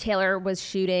Taylor was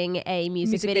shooting a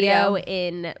music video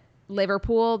in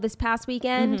Liverpool this past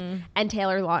weekend and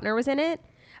Taylor Lautner was in it.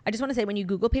 I just want to say, when you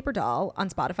Google Paper Doll on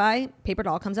Spotify, Paper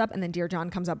Doll comes up and then Dear John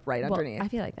comes up right underneath. I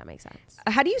feel like that makes sense.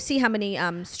 How do you see how many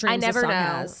streams I never the song know.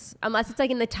 has? Unless it's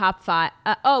like in the top 5.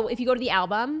 If you go to the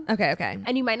album. Okay.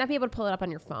 And you might not be able to pull it up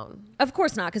on your phone. Of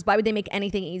course not, because why would they make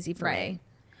anything easy for me?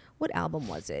 What album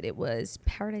was it? It was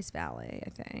Paradise Valley, I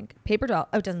think. Paper Doll.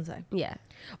 Oh, it doesn't say. Yeah.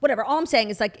 Whatever. All I'm saying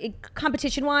is, like,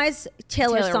 competition-wise,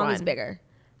 Taylor's song is bigger.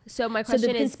 So my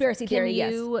question the conspiracy theory,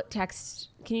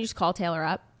 can you just call Taylor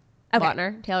up?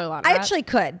 Okay. Taylor Lautner. I actually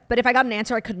could, but if I got an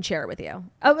answer, I couldn't share it with you.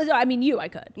 I mean, I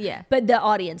could. Yeah. But the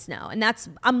audience, no. And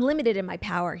I'm limited in my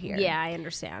power here. Yeah, I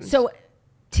understand. So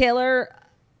Taylor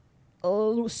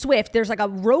Swift, there's like a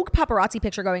rogue paparazzi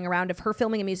picture going around of her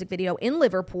filming a music video in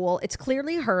Liverpool. It's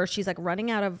clearly her. She's like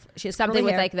she has something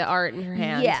with hair. like the art in her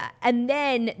hand. Yeah. And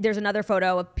then there's another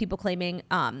photo of people claiming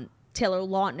Tayller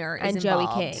Lautner is and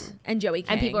involved. Joey King. And Joey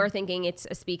King. And people are thinking it's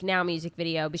a Speak Now music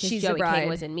video because She's Joey King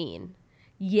was in Mean.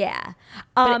 Yeah.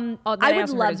 I I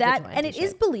would love that. And it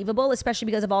is believable, especially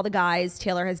because of all the guys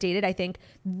Taylor has dated. I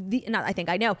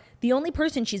know the only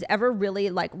person she's ever really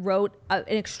like wrote an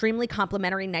extremely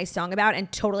complimentary, nice song about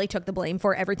and totally took the blame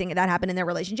for everything that happened in their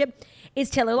relationship is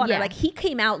Taylor Lautner. Yeah. Like, he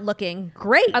came out looking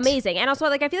great. Amazing. And also,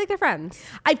 like, I feel like they're friends.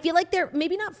 I feel like they're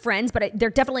maybe not friends, but they're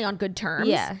definitely on good terms.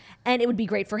 Yeah. And it would be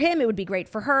great for him. It would be great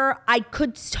for her. I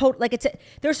could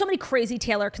there's so many crazy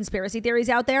Taylor conspiracy theories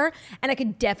out there, and I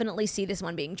could definitely see this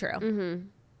one being true. Mm-hmm.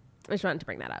 I just wanted to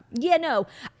bring that up. Yeah, no.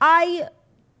 I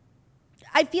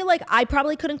feel like I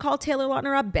probably couldn't call Taylor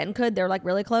Lautner up. Ben could. They're like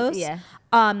really close. Yeah.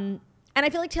 And I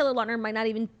feel like Taylor Lautner might not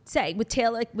even say. With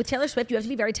Taylor Swift, you have to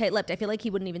be very tight-lipped. I feel like he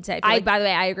wouldn't even say. By the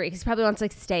way, I agree because he probably wants to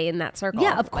like stay in that circle.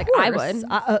 Yeah, of course. Like, I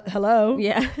would. Hello.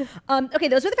 Yeah. Okay,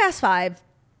 those were the Fast Five,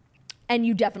 and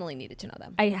you definitely needed to know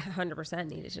them. I 100%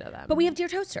 needed to know them. But we have Dear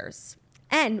Toasters.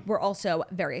 And we're also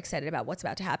very excited about what's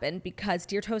about to happen because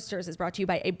Dear Toasters is brought to you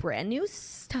by a brand new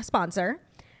sponsor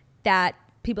that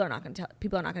people are not going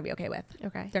to be okay with.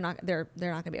 Okay. They're not going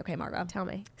to be okay, Margo. Tell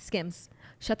me. Skims.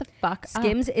 Shut the fuck up.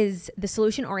 Skims is the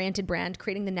solution-oriented brand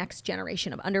creating the next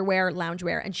generation of underwear,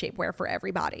 loungewear, and shapewear for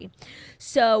everybody.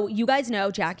 So you guys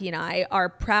know Jackie and I are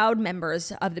proud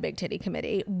members of the Big Titty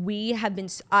Committee. We have been,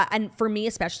 and for me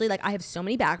especially, like I have so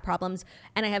many back problems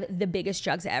and I have the biggest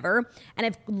jugs ever. And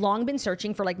I've long been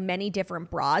searching for like many different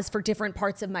bras for different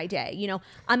parts of my day. You know,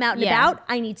 I'm out and about,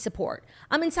 I need support.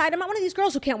 I'm inside, I'm not one of these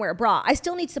girls who can't wear a bra. I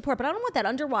still need support, but I don't want that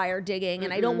underwire digging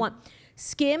and I don't want...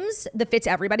 Skims, the Fits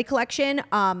Everybody collection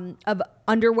of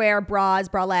underwear, bras,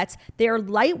 bralettes. They are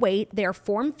lightweight, they are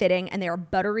form-fitting, and they are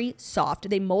buttery soft.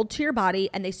 They mold to your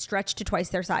body, and they stretch to twice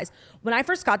their size. When I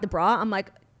first got the bra, I'm like,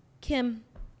 Kim,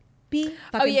 be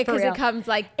fucking because it comes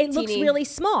like it looks really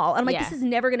small. And I'm like, Yeah. this is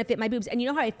never going to fit my boobs. And you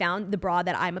know how I found the bra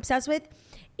that I'm obsessed with?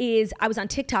 Is I was on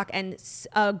TikTok and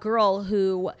a girl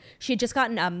who she had just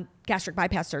gotten gastric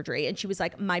bypass surgery and she was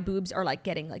like, my boobs are like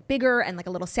getting like bigger and like a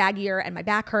little saggier and my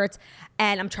back hurts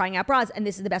and I'm trying out bras and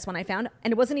this is the best one I found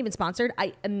and it wasn't even sponsored.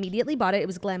 I immediately bought it. It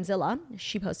was Glamzilla.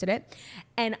 She posted it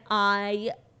and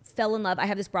I fell in love. I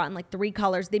have this bra in like 3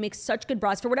 colors. They make such good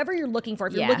bras for whatever you're looking for.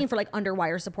 If you're looking for like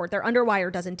underwire support, their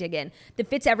underwire doesn't dig in. The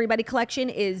Fits Everybody collection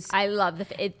is... I love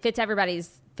it fits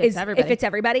everybody's... It fits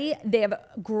everybody. They have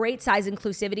great size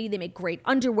inclusivity. They make great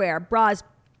underwear, bras.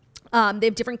 They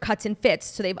have different cuts and fits.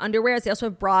 So they have underwears. They also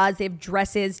have bras. They have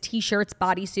dresses, t-shirts,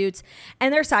 bodysuits.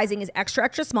 And their sizing is extra,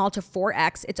 extra small to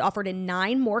 4X. It's offered in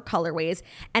 9 more colorways.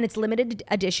 And it's limited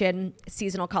edition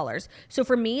seasonal colors. So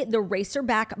for me, the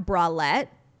Racerback bralette,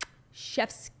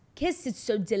 chef's kiss, it's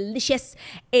so delicious.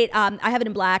 I have it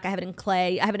in black. I have it in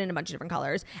clay. I have it in a bunch of different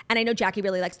colors. And I know Jackie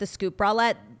really likes the Scoop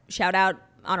bralette. Shout out.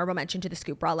 Honorable mention to the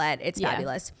Scoop bralette. It's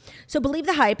fabulous. So believe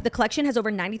the hype. The collection has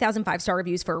over 90,000 5-star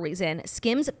reviews for a reason.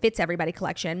 Skims Fits Everybody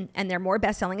collection and their more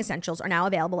best-selling essentials are now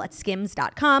available at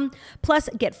skims.com. Plus,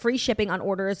 get free shipping on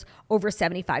orders over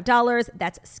 $75.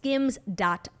 That's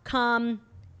skims.com.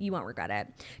 You won't regret it.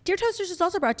 Dear Toasters is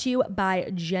also brought to you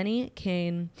by Jenny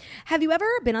Kane. Have you ever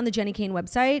been on the Jenny Kane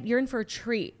website? You're in for a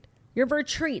treat. You're for a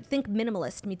treat. Think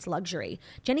minimalist meets luxury.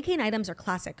 Jenny Kane items are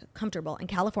classic, comfortable, and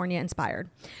California inspired.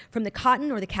 From the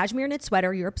cotton or the cashmere knit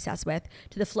sweater you're obsessed with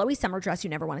to the flowy summer dress you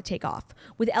never want to take off.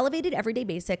 With elevated everyday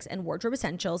basics and wardrobe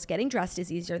essentials, getting dressed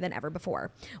is easier than ever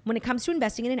before. When it comes to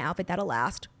investing in an outfit that'll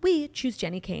last, we choose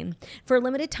Jenny Kane. For a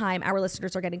limited time, our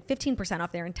listeners are getting 15%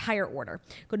 off their entire order.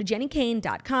 Go to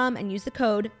jennykane.com and use the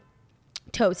code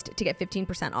TOAST to get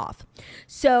 15% off.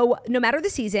 So no matter the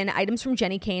season, items from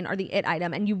Jenny Kane are the it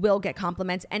item, and you will get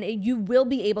compliments, and you will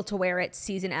be able to wear it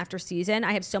season after season.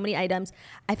 I have so many items.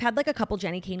 I've had like a couple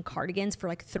Jenny Kane cardigans for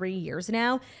like 3 years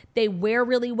now. They wear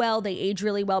really well. They age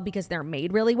really well because they're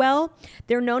made really well.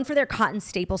 They're known for their cotton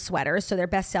staple sweaters. So their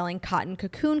best-selling cotton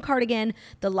cocoon cardigan,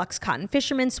 the luxe cotton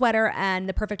fisherman sweater, and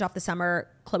the perfect off the summer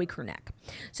Chloe crew neck.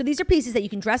 So these are pieces that you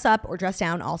can dress up or dress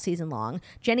down all season long.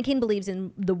 Jenny Kane believes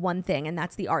in the one thing, and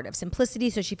that's the art of simplicity.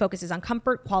 So she focuses on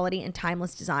comfort, quality, and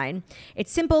timeless design.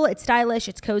 It's simple, it's stylish,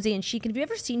 it's cozy, and chic. And have you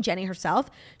ever seen Jenny herself?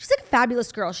 She's like a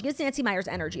fabulous girl. She gives Nancy Meyers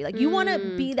energy. Like, you want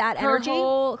to be that energy. Her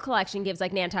whole collection gives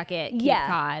like Nantucket, Cape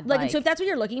Cod. Like, and so if that's what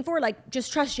you're looking for, like,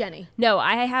 just trust Jenny. No,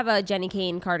 I have a Jenny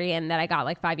Kane cardigan that I got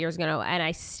like 5 years ago, and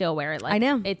I still wear it. Like, I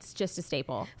know. It's just a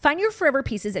staple. Find your forever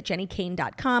pieces at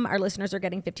jennykane.com. Our listeners are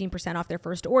getting 15% off their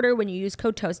first order when you use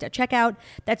code TOAST at checkout.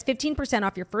 That's 15%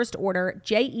 off your first order,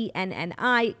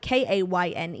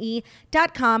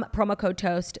 JENNYKAYNE.com, promo code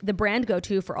TOAST, the brand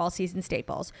go-to for all season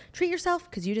staples. Treat yourself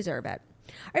because you deserve it.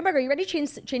 All right, Margo, you ready to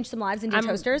change some lives in Dear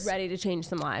Toasters? I'm ready to change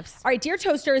some lives. All right, Dear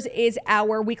Toasters is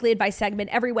our weekly advice segment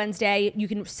every Wednesday. You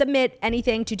can submit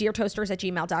anything to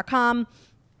deartoasters@gmail.com.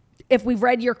 If we've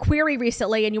read your query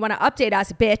recently and you want to update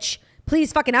us, bitch,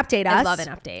 please fucking update us. I love an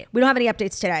update. We don't have any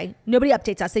updates today. Nobody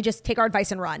updates us. They just take our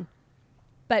advice and run.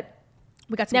 But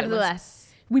we got some Nevertheless,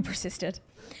 we persisted.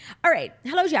 All right.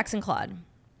 Hello, Jackson Claude.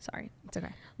 Sorry. It's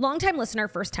okay. Longtime listener,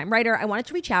 first-time writer, I wanted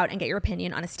to reach out and get your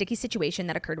opinion on a sticky situation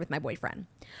that occurred with my boyfriend.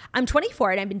 I'm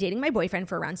 24 and I've been dating my boyfriend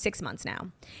for around 6 months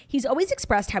now. He's always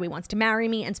expressed how he wants to marry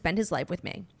me and spend his life with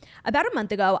me. About a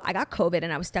month ago, I got COVID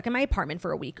and I was stuck in my apartment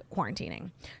for a week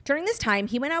quarantining. During this time,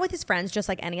 he went out with his friends just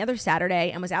like any other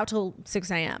Saturday and was out till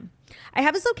 6 a.m. I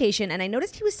have his location and I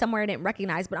noticed he was somewhere I didn't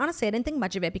recognize, but honestly, I didn't think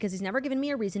much of it because he's never given me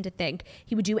a reason to think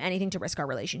he would do anything to risk our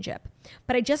relationship.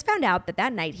 But I just found out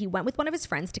that night he went with one of his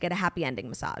friends to get a happy ending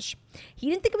massage. He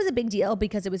didn't think it was a big deal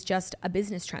because it was just a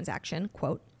business transaction,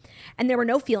 quote, and there were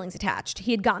no feelings attached.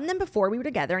 He had gotten them before we were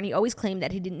together and he always claimed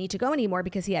that he didn't need to go anymore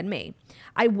because he had me.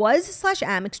 I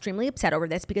am extremely upset over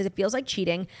this because it feels like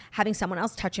cheating having someone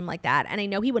else touch him like that, and I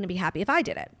know he wouldn't be happy if I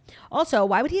did it. Also,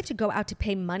 why would he have to go out to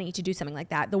pay money to do something like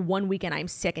that the one weekend I'm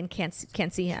sick and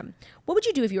can't see him? What would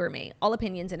you do if you were me? All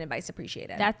opinions and advice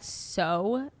appreciated. That's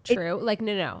so true.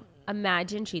 No.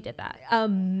 Imagine she did that.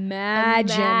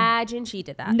 Imagine she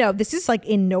did that. No, this is like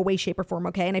in no way, shape, or form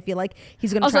okay. And I feel like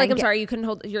he's going to also try like, I'm sorry, you couldn't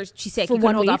hold she's sick. You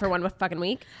couldn't hold off for one fucking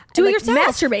week. Do it yourself.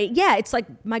 Masturbate. Yeah, it's like,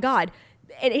 my God.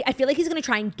 I feel like he's going to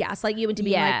try and gaslight you into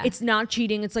being like, it's not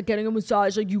cheating. It's like getting a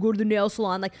massage. Like, you go to the nail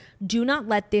salon. Like, do not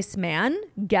let this man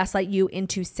gaslight you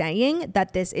into saying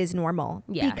that this is normal.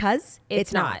 Yeah, because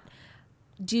it's not.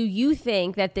 Do you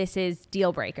think that this is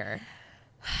deal breaker?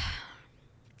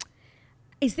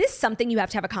 Is this something you have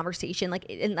to have a conversation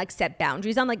and set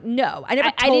boundaries on? Like, no, I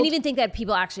didn't even think that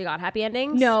people actually got happy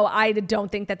endings. No, I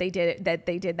don't think that they did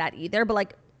that either. But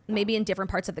like, maybe in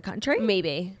different parts of the country.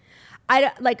 Maybe.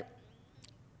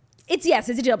 It's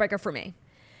a deal breaker for me.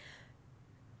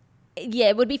 Yeah,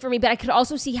 it would be for me, but I could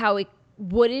also see how it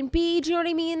wouldn't be. Do you know what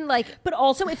I mean? Like, but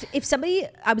also if somebody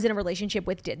I was in a relationship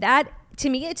with did that, to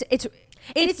me,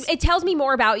 it tells me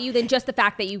more about you than just the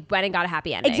fact that you went and got a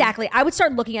happy ending. Exactly. I would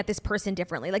start looking at this person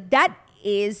differently. Like, that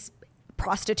is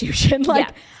prostitution.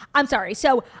 I'm sorry.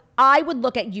 So I would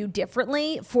look at you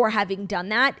differently for having done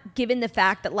that, given the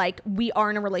fact that like we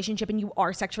are in a relationship and you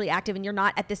are sexually active and you're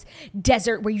not at this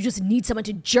desert where you just need someone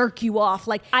to jerk you off.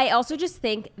 Like, I also just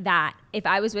think that if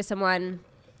I was with someone,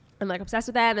 I'm like obsessed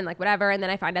with them and like whatever, and then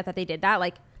I find out that they did that,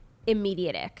 like,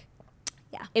 immediate ick.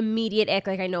 Yeah. Immediate ick.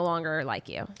 Like, I no longer like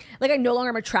you. Like, I no longer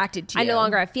am attracted to you. I no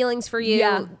longer have feelings for you.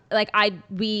 Yeah. Like, I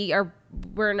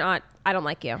don't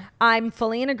like you. I'm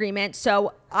fully in agreement.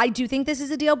 So I do think this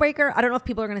is a deal breaker. I don't know if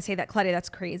people are going to say that, Claudia, that's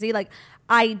crazy. Like,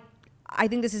 I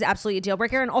think this is absolutely a deal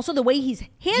breaker. And also the way he's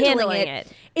handling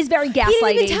it is very gaslighting. He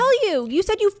didn't even tell you. You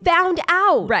said you found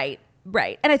out. Right.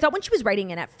 And I thought when she was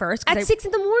writing in at first. At 6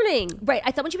 a.m. Right.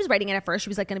 I thought when she was writing in at first, she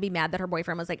was like going to be mad that her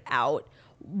boyfriend was like out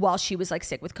while she was like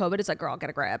sick with COVID. It's like, girl,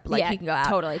 get a grip. Like, he can go out.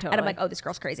 Totally. And I'm like, oh, this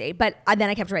girl's crazy. But then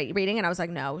I kept reading and I was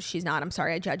like, no, she's not. I'm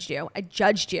sorry. I judged you.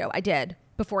 I did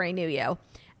before I knew you.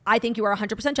 I think you are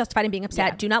 100% justified in being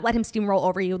upset. Yeah. Do not let him steamroll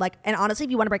over you. Like, and honestly,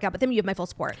 if you want to break up with him, you have my full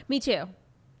support. Me too.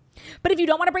 But if you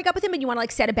don't want to break up with him and you want to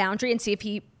like set a boundary and see if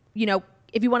he, you know,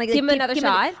 if you want to like, give him another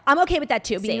shot, I'm okay with that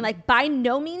too. Being Same. like, by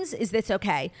no means is this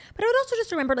okay. But I would also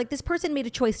just remember, like, this person made a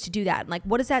choice to do that. And like,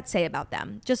 what does that say about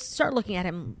them? Just start looking at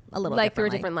him a little like through a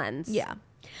differently. different lens. Yeah.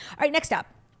 All right, next up.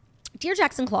 Dear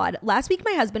Jackson Claude, last week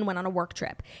my husband went on a work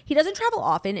trip. He doesn't travel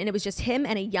often, and it was just him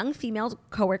and a young female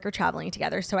coworker traveling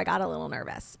together, so I got a little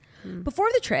nervous. Before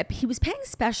the trip, he was paying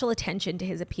special attention to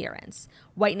his appearance,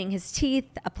 whitening his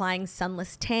teeth, applying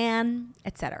sunless tan,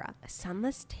 etc. A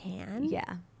sunless tan?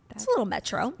 Yeah. That's a little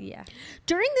metro. Yeah.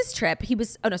 During the trip,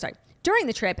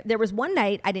 there was one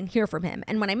night I didn't hear from him,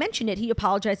 and when I mentioned it, he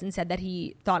apologized and said that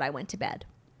he thought I went to bed.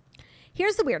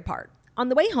 Here's the weird part. On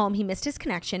the way home, he missed his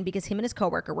connection because him and his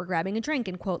coworker were grabbing a drink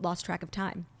and, quote, lost track of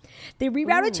time. They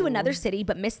rerouted to another city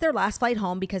but missed their last flight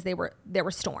home because there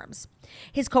were storms.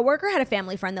 His coworker had a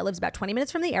family friend that lives about 20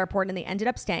 minutes from the airport, and they ended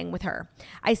up staying with her.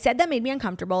 I said that made me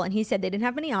uncomfortable, and he said they didn't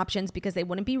have many options because they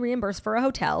wouldn't be reimbursed for a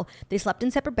hotel. They slept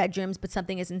in separate bedrooms, but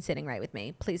something isn't sitting right with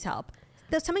me. Please help.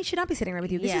 Something should not be sitting right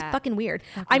with you. This is fucking weird.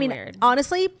 Weird.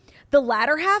 Honestly, the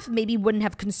latter half maybe wouldn't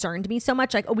have concerned me so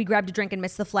much. Like, we grabbed a drink and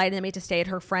missed the flight, and then we had to stay at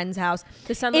her friend's house.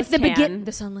 The sunless tan.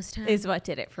 The sunless tan is what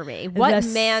did it for me. What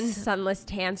man sunless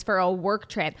tans for a work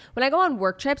trip? When I go on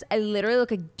work trips, I literally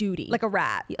look like duty. Like a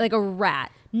rat. Like a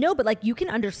rat. No, but like you can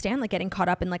understand like getting caught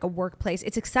up in like a workplace.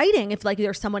 It's exciting if like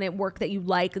there's someone at work that you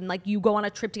like and like you go on a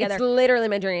trip together. It's literally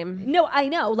my dream. No, I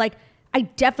know. Like, I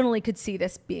definitely could see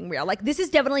this being real. Like, this is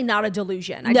definitely not a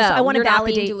delusion. I want to validate not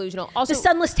being delusional. Also, the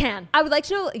sunless tan. I would like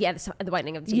to know, the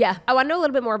whitening of the teeth. Yeah. I want to know a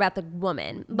little bit more about the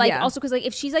woman. Like, also, because, like,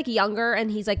 if she's, like, younger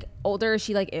and he's, like, older, is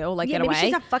she, like, ew, like, get maybe away?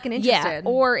 she's not fucking interested. Yeah.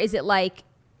 Or is it, like,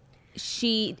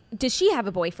 does she have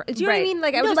a boyfriend? Do you know what I mean?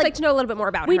 Like, I would just like to know a little bit more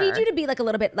about her. We need you to be, like, a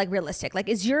little bit, like, realistic. Like,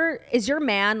 is your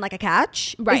man, like, a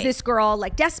catch? Right. Is this girl,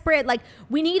 like, desperate? Like,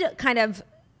 we need kind of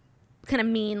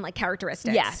mean, like,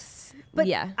 characteristics. Yes. But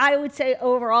I would say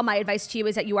overall, my advice to you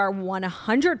is that you are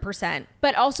 100%.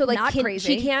 But also, like, not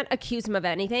crazy. She can't accuse him of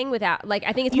anything without, like,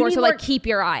 I think it's more so, like, keep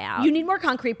your eye out. You need more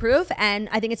concrete proof, and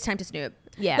I think it's time to snoop.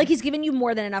 Yeah. Like, he's given you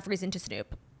more than enough reason to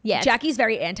snoop. Yeah. Jackie's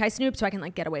very anti-snoop, so I can,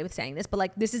 like, get away with saying this, but,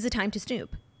 like, this is a time to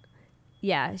snoop.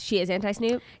 Yeah, she is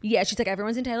anti-snoop. Yeah, she's like,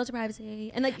 everyone's entitled to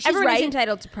privacy. And, like, she's Everyone right. is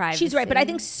entitled to privacy. She's right, but I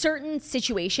think certain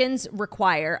situations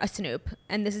require a snoop,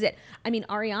 and this is it. I mean,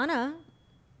 Ariana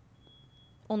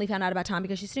only found out about Tom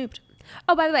because she snooped.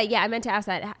 Oh, by the way, I meant to ask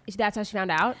that. That's how she found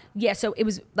out? Yeah, so it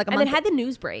was like a month. And then had the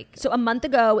news break. So a month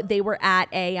ago, they were at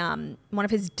a one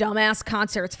of his dumbass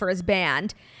concerts for his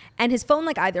band, and his phone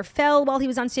like either fell while he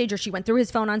was on stage or she went through his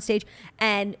phone on stage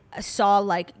and saw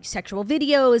like sexual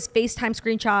videos, FaceTime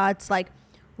screenshots, like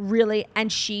really,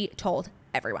 and she told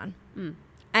everyone.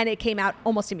 And it came out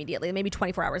almost immediately, maybe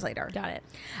 24 hours later. Got it.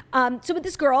 So with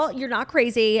this girl, you're not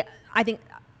crazy. I think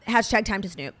 #time to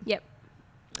snoop. Yep.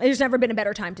 There's never been a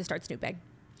better time to start snooping.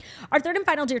 Our third and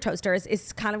final Dear Toasters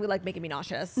is kind of like making me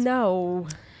nauseous. No.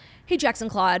 Hey, Jackson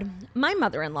Claude. My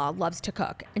mother-in-law loves to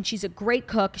cook, and she's a great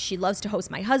cook. She loves to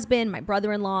host my husband, my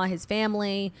brother-in-law, his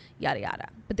family, yada, yada.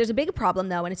 But there's a big problem,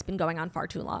 though, and it's been going on far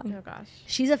too long. Oh, gosh.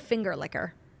 She's a finger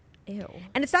licker. Ew.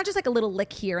 And it's not just like a little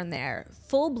lick here and there.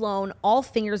 Full blown, all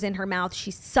fingers in her mouth. She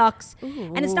sucks.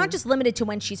 Ooh. And it's not just limited to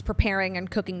when she's preparing and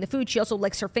cooking the food. She also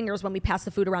licks her fingers when we pass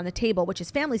the food around the table, which is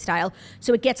family style,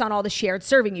 so it gets on all the shared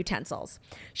serving utensils.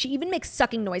 She even makes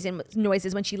sucking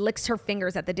noises when she licks her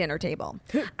fingers at the dinner table.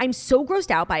 I'm so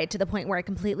grossed out by it to the point where I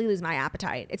completely lose my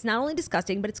appetite. It's not only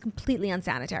disgusting, but it's completely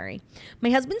unsanitary.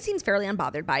 My husband seems fairly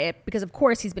unbothered by it because, of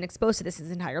course, he's been exposed to this his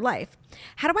entire life.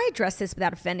 How do I address this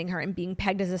without offending her and being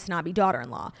pegged as a snobby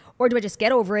daughter-in-law? Or do I just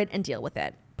get over it and deal with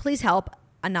it? Please help.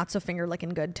 A not so finger licking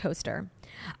good toaster.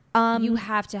 You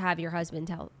have to have your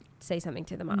husband say something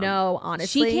to the mom. No,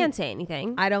 honestly, she can't say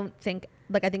anything. I don't think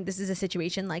I think this is a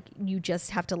situation like you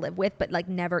just have to live with, but like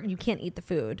never, you can't eat the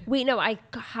food. Wait, no, I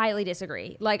highly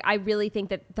disagree. Like, I really think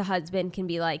that the husband can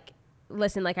be like,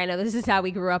 listen, like, I know this is how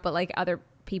we grew up, but like other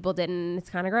people didn't. It's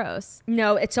kind of gross.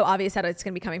 No, it's so obvious that it's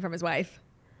going to be coming from his wife.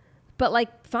 But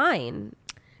like, fine.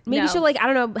 Maybe she'll like, I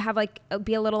don't know, have like,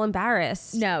 be a little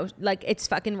embarrassed. No, like it's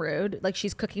fucking rude. Like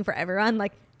she's cooking for everyone.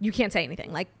 Like you can't say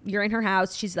anything. Like you're in her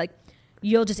house. She's like,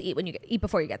 you'll just eat eat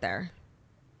before you get there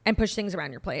and push things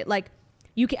around your plate. Like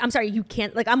you can, I'm sorry, you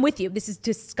can't, like, I'm with you. This is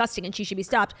disgusting and she should be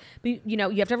stopped. But you know,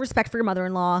 you have to have respect for your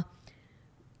mother-in-law.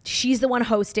 She's the one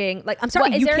hosting. Like, I'm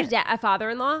sorry. Is there a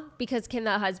father-in-law? Because can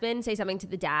the husband say something to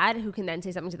the dad who can then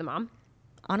say something to the mom?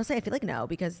 Honestly, I feel like no,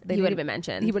 because he would have been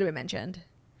mentioned. He would have been mentioned.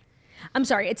 I'm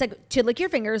sorry. It's like to lick your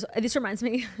fingers. This reminds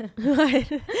me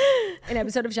an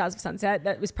episode of Shahs of Sunset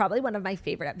that was probably one of my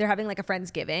favorite. They're having like a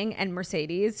Friendsgiving, and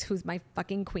Mercedes, who's my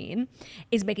fucking queen,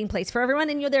 is making plates for everyone.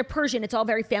 And they're Persian. It's all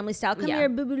very family style. Come here,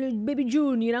 baby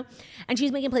June, And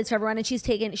she's making plates for everyone, and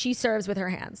she serves with her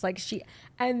hands.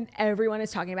 And everyone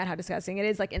is talking about how disgusting it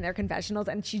is, like in their confessionals,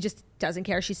 and she just doesn't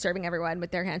care. She's serving everyone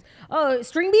with their hands. Oh,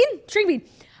 string bean.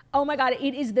 Oh my God,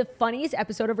 it is the funniest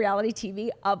episode of reality TV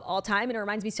of all time. And it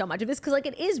reminds me so much of this because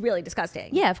it is really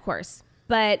disgusting. Yeah, of course.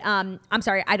 But I'm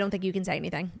sorry, I don't think you can say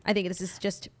anything. I think this is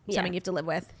just something you have to live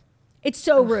with. It's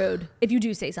so rude if you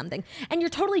do say something. And you're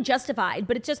totally justified,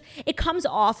 but it comes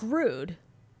off rude.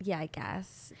 Yeah, I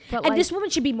guess. But this woman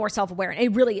should be more self-aware. And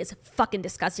it really is fucking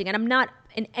disgusting. And I'm not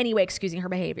in any way excusing her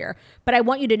behavior. But I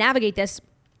want you to navigate this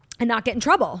and not get in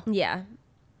trouble. Yeah.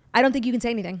 I don't think you can say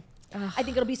anything. Ugh. I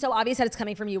think it'll be so obvious that it's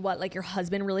coming from you. Like your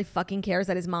husband really fucking cares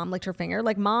that his mom licked her finger.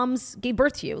 Like moms gave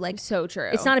birth to you. So true.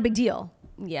 It's not a big deal.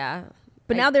 Yeah.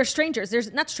 But now they're strangers.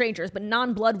 There's not strangers, but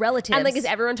non-blood relatives. And is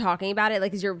everyone talking about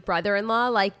it? Is your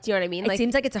brother-in-law? Do you know what I mean? It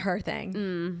seems like it's a her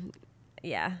thing.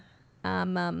 Yeah.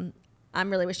 I'm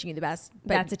really wishing you the best.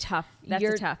 But that's a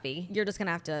toughie. You're just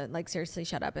gonna have to seriously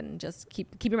shut up and just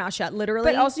keep your mouth shut.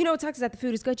 Literally. But also, what sucks is that the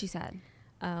food is good. She said.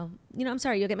 I'm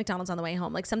sorry. You'll get McDonald's on the way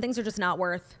home. Some things are just not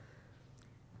worth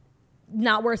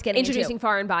getting introducing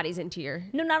foreign bodies into your.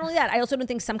 No, not only that. I also don't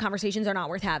think some conversations are not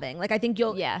worth having. I think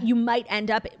you might end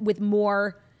up with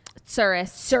more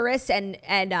surus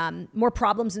and more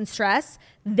problems and stress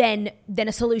than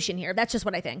a solution here. That's just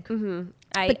what I think. Mm-hmm.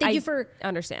 But thank you for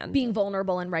understand being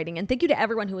vulnerable and writing. And thank you to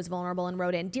everyone who was vulnerable and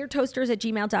wrote in.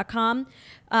 DearToasters@gmail.com.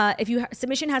 If your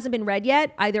submission hasn't been read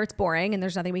yet, either it's boring and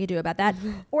there's nothing we can do about that,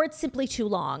 or it's simply too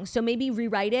long. So maybe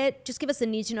rewrite it. Just give us the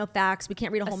need to know facts. We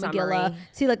can't read a whole Megillah.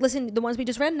 See, listen, the ones we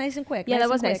just read, nice and quick. Yeah, that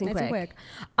was nice and quick.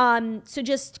 So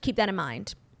just keep that in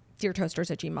mind.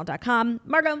 DearToasters@gmail.com.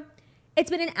 Margo, it's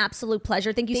been an absolute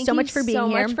pleasure. Thank you so much for being here.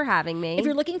 Thank you so much for having me. If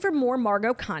you're looking for more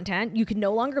Margo content, you can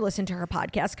no longer listen to her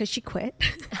podcast because she quit.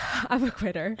 I'm a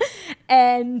quitter.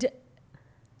 And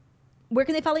where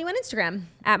can they follow you on Instagram?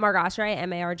 At Margo Oshry,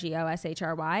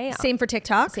 MargoShry. Same for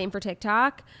TikTok? Same for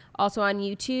TikTok. Also on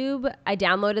YouTube. I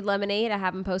downloaded Lemonade. I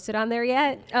haven't posted on there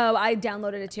yet. Oh, I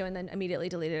downloaded it too and then immediately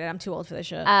deleted it. I'm too old for this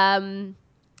shit.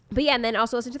 But yeah, and then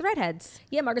also listen to the Redheads.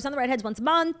 Yeah, Margo's on the Redheads once a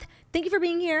month. Thank you for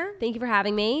being here. Thank you for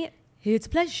having me. It's a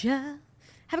pleasure.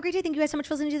 Have a great day. Thank you guys so much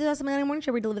for listening to the Awesome Morning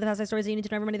Show. We deliver the house stories that you need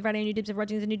to know every Monday to Friday on YouTube. So if you're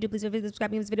watching this on YouTube, please feel free to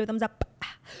subscribe, give this video a thumbs up.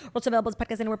 We're also available as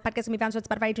podcasts anywhere podcasts can be found. So it's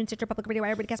Spotify, iTunes, Stitcher, Public Radio,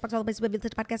 iHeartRadio, Castbox, all the places where you listen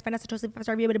to podcasts. Find us at Totally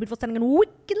 5-star review. What a beautiful, stunning, and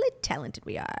wickedly talented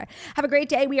we are. Have a great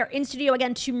day. We are in studio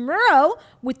again tomorrow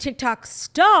with TikTok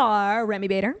star Remy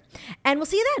Bader. And we'll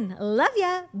see you then. Love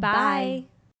ya. Bye.